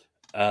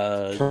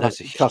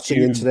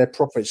 Cutting into their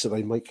profits that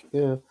they make.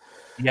 Yeah.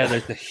 Yeah,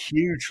 there's a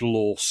huge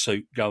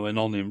lawsuit going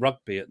on in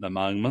rugby at the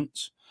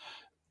moment.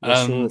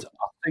 That's and right.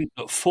 I think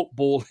that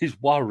football is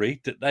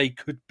worried that they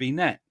could be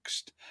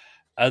next.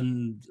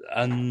 And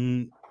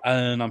I'm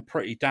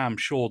pretty damn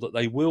sure that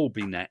they will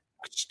be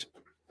next.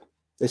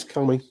 It's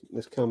coming.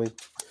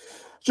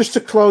 Just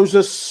to close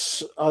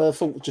us, I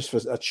thought just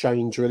for a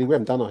change, really, we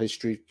haven't done a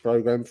history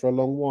programme for a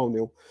long while,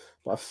 Neil,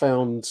 but I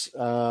found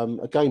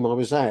a game I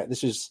was at.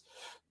 This is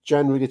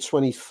January the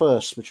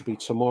 21st, which will be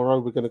tomorrow.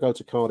 We're going to go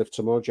to Cardiff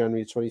tomorrow,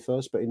 January the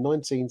 21st. But in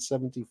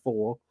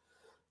 1974,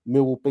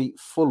 Millwall beat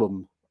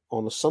Fulham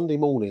on a Sunday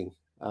morning.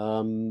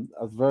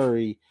 A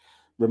very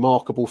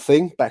remarkable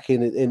thing back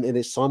in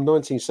its time,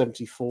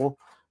 1974.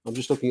 I'm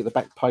just looking at the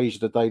back page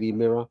of the Daily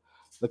Mirror.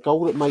 The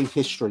goal that made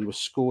history was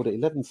scored at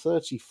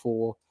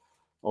 11:34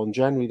 on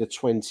January the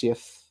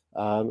 20th.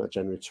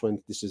 January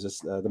 20th. This is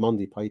the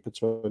Monday paper,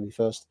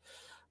 21st.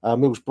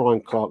 Mill's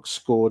Brian Clark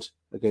scored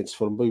against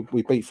Fulham.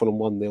 We beat Fulham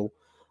 1-0.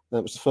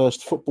 That was the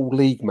first Football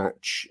League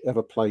match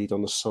ever played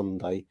on a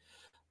Sunday.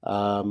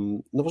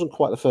 It wasn't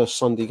quite the first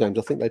Sunday games.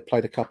 I think they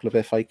played a couple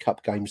of FA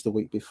Cup games the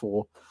week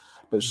before,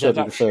 but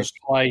certainly the first.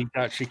 Played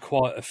actually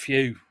quite a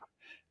few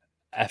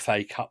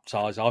FA Cup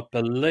ties, I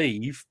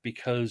believe,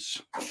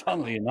 because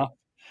funnily enough,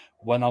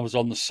 when I was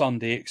on the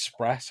Sunday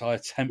Express, I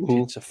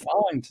attempted to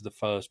find the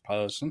first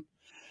person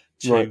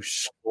to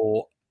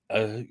score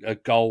a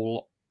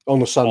goal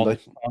on a Sunday.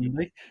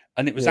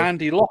 And it was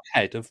Andy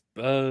Lockhead of,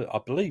 I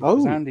believe it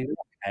was Andy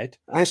Lockhead.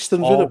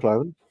 Aston Villa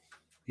player.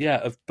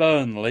 of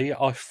Burnley.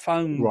 I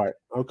phoned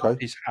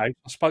his house.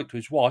 I spoke to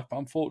his wife, but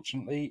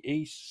unfortunately,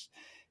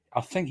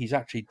 I think he's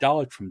actually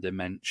died from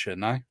dementia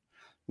now.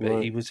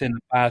 But he was in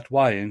a bad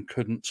way and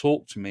couldn't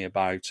talk to me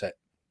about it.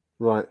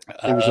 Right.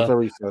 He was the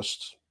very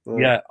first.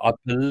 Right. Yeah, I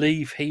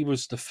believe he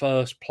was the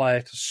first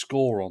player to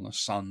score on a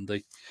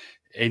Sunday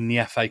in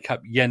the FA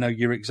Cup. Yeah, no,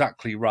 you're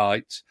exactly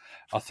right.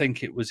 I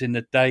think it was in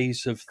the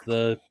days of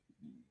the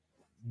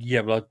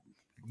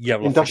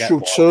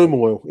industrial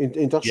turmoil.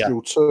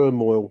 Industrial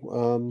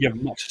turmoil.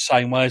 Much the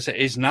same way as it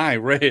is now,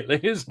 really,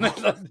 isn't it?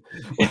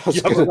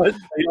 Let's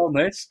be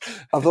honest.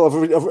 I thought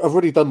I've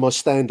already done my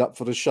stand-up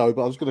for the show,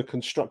 but I was going to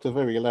construct a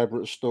very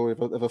elaborate story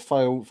of a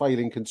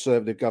failing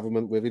Conservative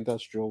government with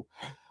industrial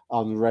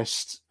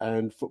unrest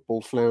and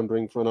football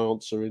floundering for an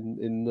answer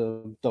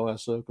in dire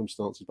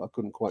circumstances, but I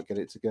couldn't quite get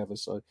it together.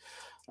 So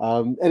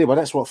anyway,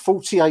 that's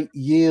 48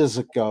 years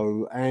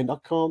ago, and I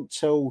can't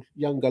tell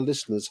younger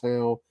listeners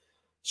how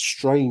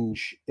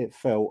strange it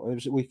felt.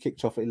 We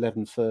kicked off at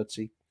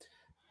 11:30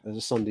 as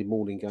a Sunday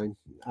morning game.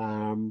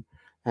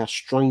 How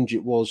strange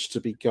it was to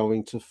be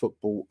going to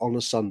football on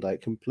a Sunday.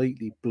 It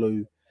completely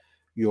blew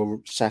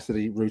your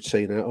Saturday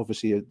routine out.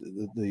 Obviously,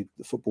 the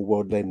football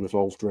world then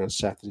revolved around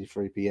Saturday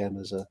 3 p.m.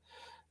 as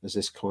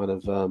this kind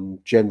of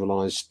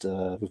generalised,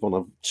 with one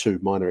or two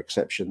minor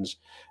exceptions.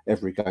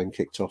 Every game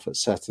kicked off at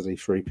Saturday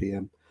 3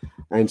 p.m.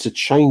 And to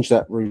change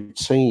that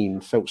routine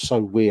felt so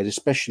weird,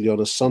 especially on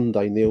a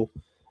Sunday, Neil,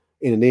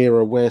 in an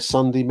era where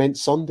Sunday meant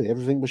Sunday.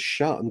 Everything was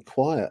shut and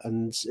quiet,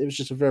 and it was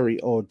just a very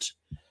odd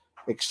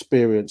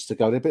experience to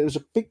go there. But it was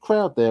a big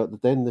crowd there at the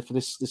Den for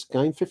this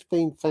game,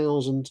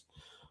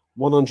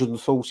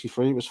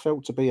 15,143. It was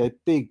felt to be a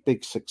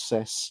big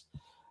success,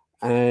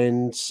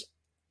 and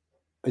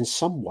in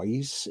some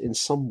ways,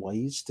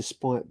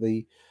 despite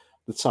the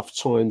tough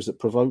times that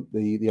provoked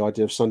the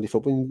idea of Sunday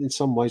football, in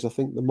some ways, I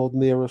think the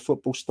modern era of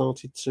football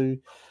started to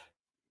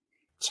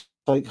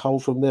take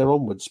hold from there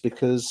onwards,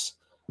 because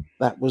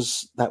that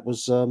was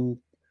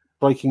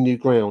breaking new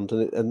ground,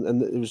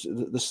 and it was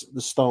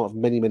the start of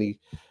many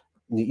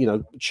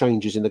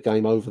changes in the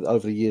game over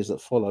the years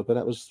that followed. But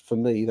that was, for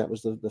me, that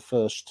was the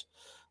first.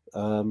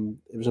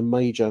 It was a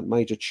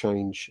major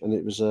change, and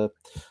it was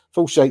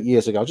 48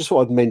 years ago. I just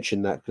thought I'd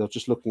mention that because I was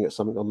just looking at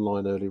something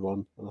online earlier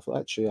on, and I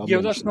thought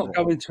let's not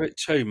go into it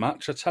too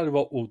much. I'll tell you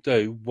what we'll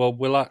do. Well,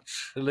 we'll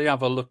actually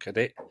have a look at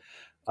it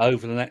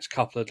over the next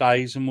couple of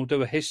days, and we'll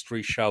do a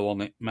history show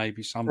on it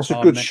maybe sometime. That's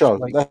a good show.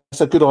 Week.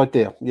 That's a good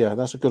idea. Yeah,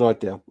 that's a good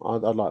idea.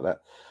 I'd like that.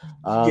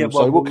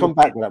 So we'll come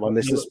back to that one.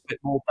 This is a bit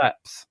more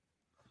depth.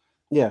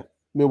 Yeah,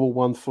 Millwall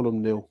 1,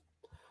 Fulham 0,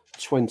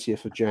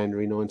 20th of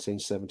January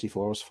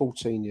 1974. I was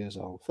 13 years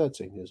old at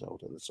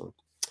the time.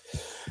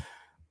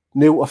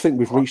 Neil, I think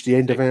we've reached the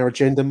end of our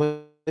agenda,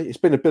 mate. It's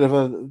been a bit of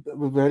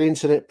we've had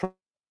internet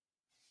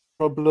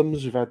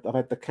problems. I've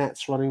had the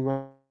cats running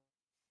around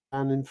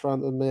in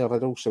front of me. I've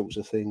had all sorts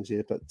of things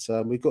here, but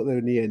we got there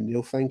in the end.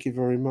 Neil, thank you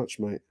very much,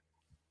 mate.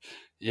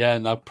 Yeah,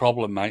 no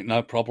problem, mate.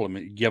 No problem.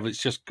 Yeah, but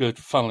it's just good.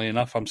 Funnily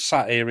enough, I'm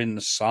sat here in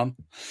the sun.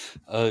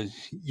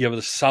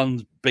 The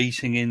sun's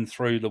beating in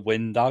through the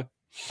window.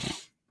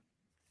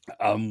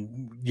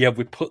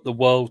 We put the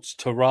world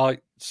to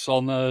rights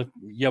on a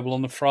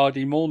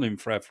Friday morning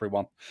for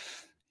everyone.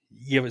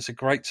 Yeah, it's a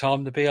great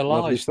time to be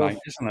alive, mate,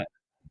 isn't it?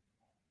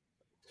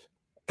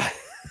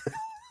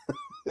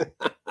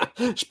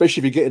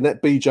 Especially if you're getting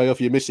that BJ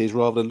off your missus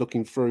rather than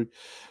looking through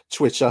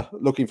Twitter,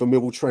 looking for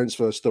Millwall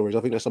transfer stories.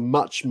 I think that's a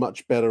much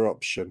better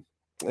option.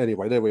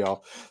 Anyway, there we are.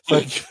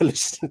 Thank you for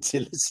listening to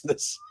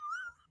listeners.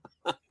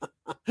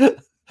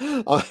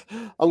 I'm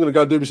going to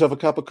go and do myself a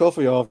cup of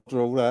coffee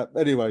after all that.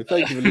 Anyway,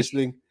 thank you for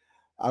listening.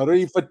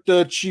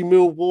 Arrivederci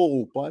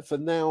Millwall. Bye for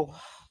now.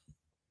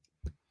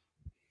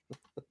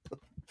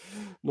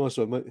 Nice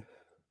one, mate.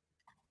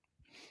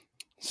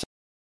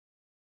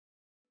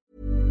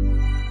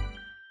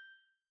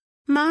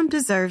 Mom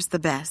deserves the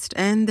best,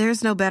 and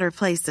there's no better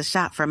place to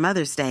shop for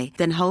Mother's Day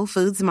than Whole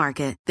Foods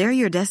Market. They're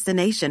your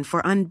destination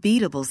for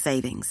unbeatable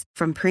savings,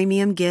 from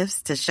premium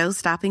gifts to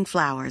show-stopping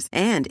flowers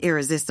and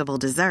irresistible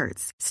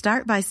desserts.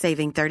 Start by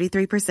saving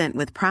 33%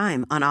 with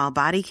Prime on all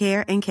body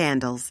care and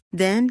candles.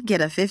 Then get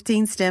a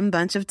 15-stem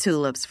bunch of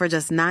tulips for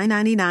just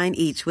 $9.99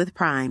 each with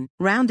Prime.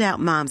 Round out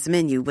Mom's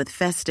menu with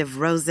festive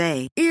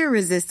rosé,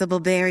 irresistible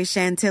berry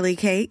chantilly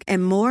cake,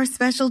 and more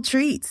special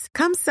treats.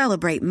 Come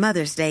celebrate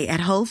Mother's Day at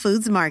Whole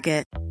Foods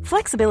Market.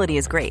 Flexibility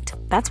is great.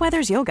 That's why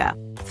there's yoga.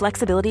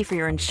 Flexibility for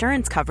your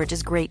insurance coverage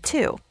is great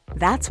too.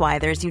 That's why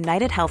there's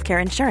United Healthcare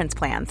Insurance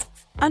Plans.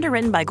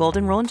 Underwritten by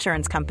Golden Rule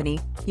Insurance Company,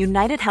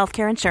 United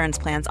Healthcare Insurance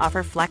Plans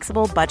offer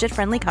flexible,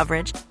 budget-friendly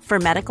coverage for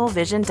medical,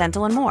 vision,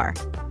 dental, and more.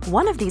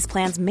 One of these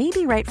plans may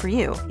be right for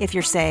you if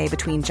you're, say,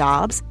 between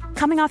jobs,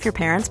 coming off your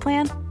parents'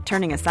 plan,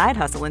 turning a side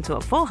hustle into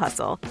a full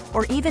hustle,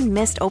 or even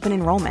missed open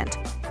enrollment.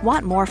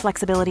 Want more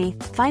flexibility?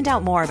 Find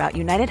out more about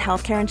United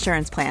Healthcare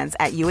Insurance Plans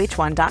at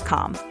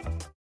UH1.com.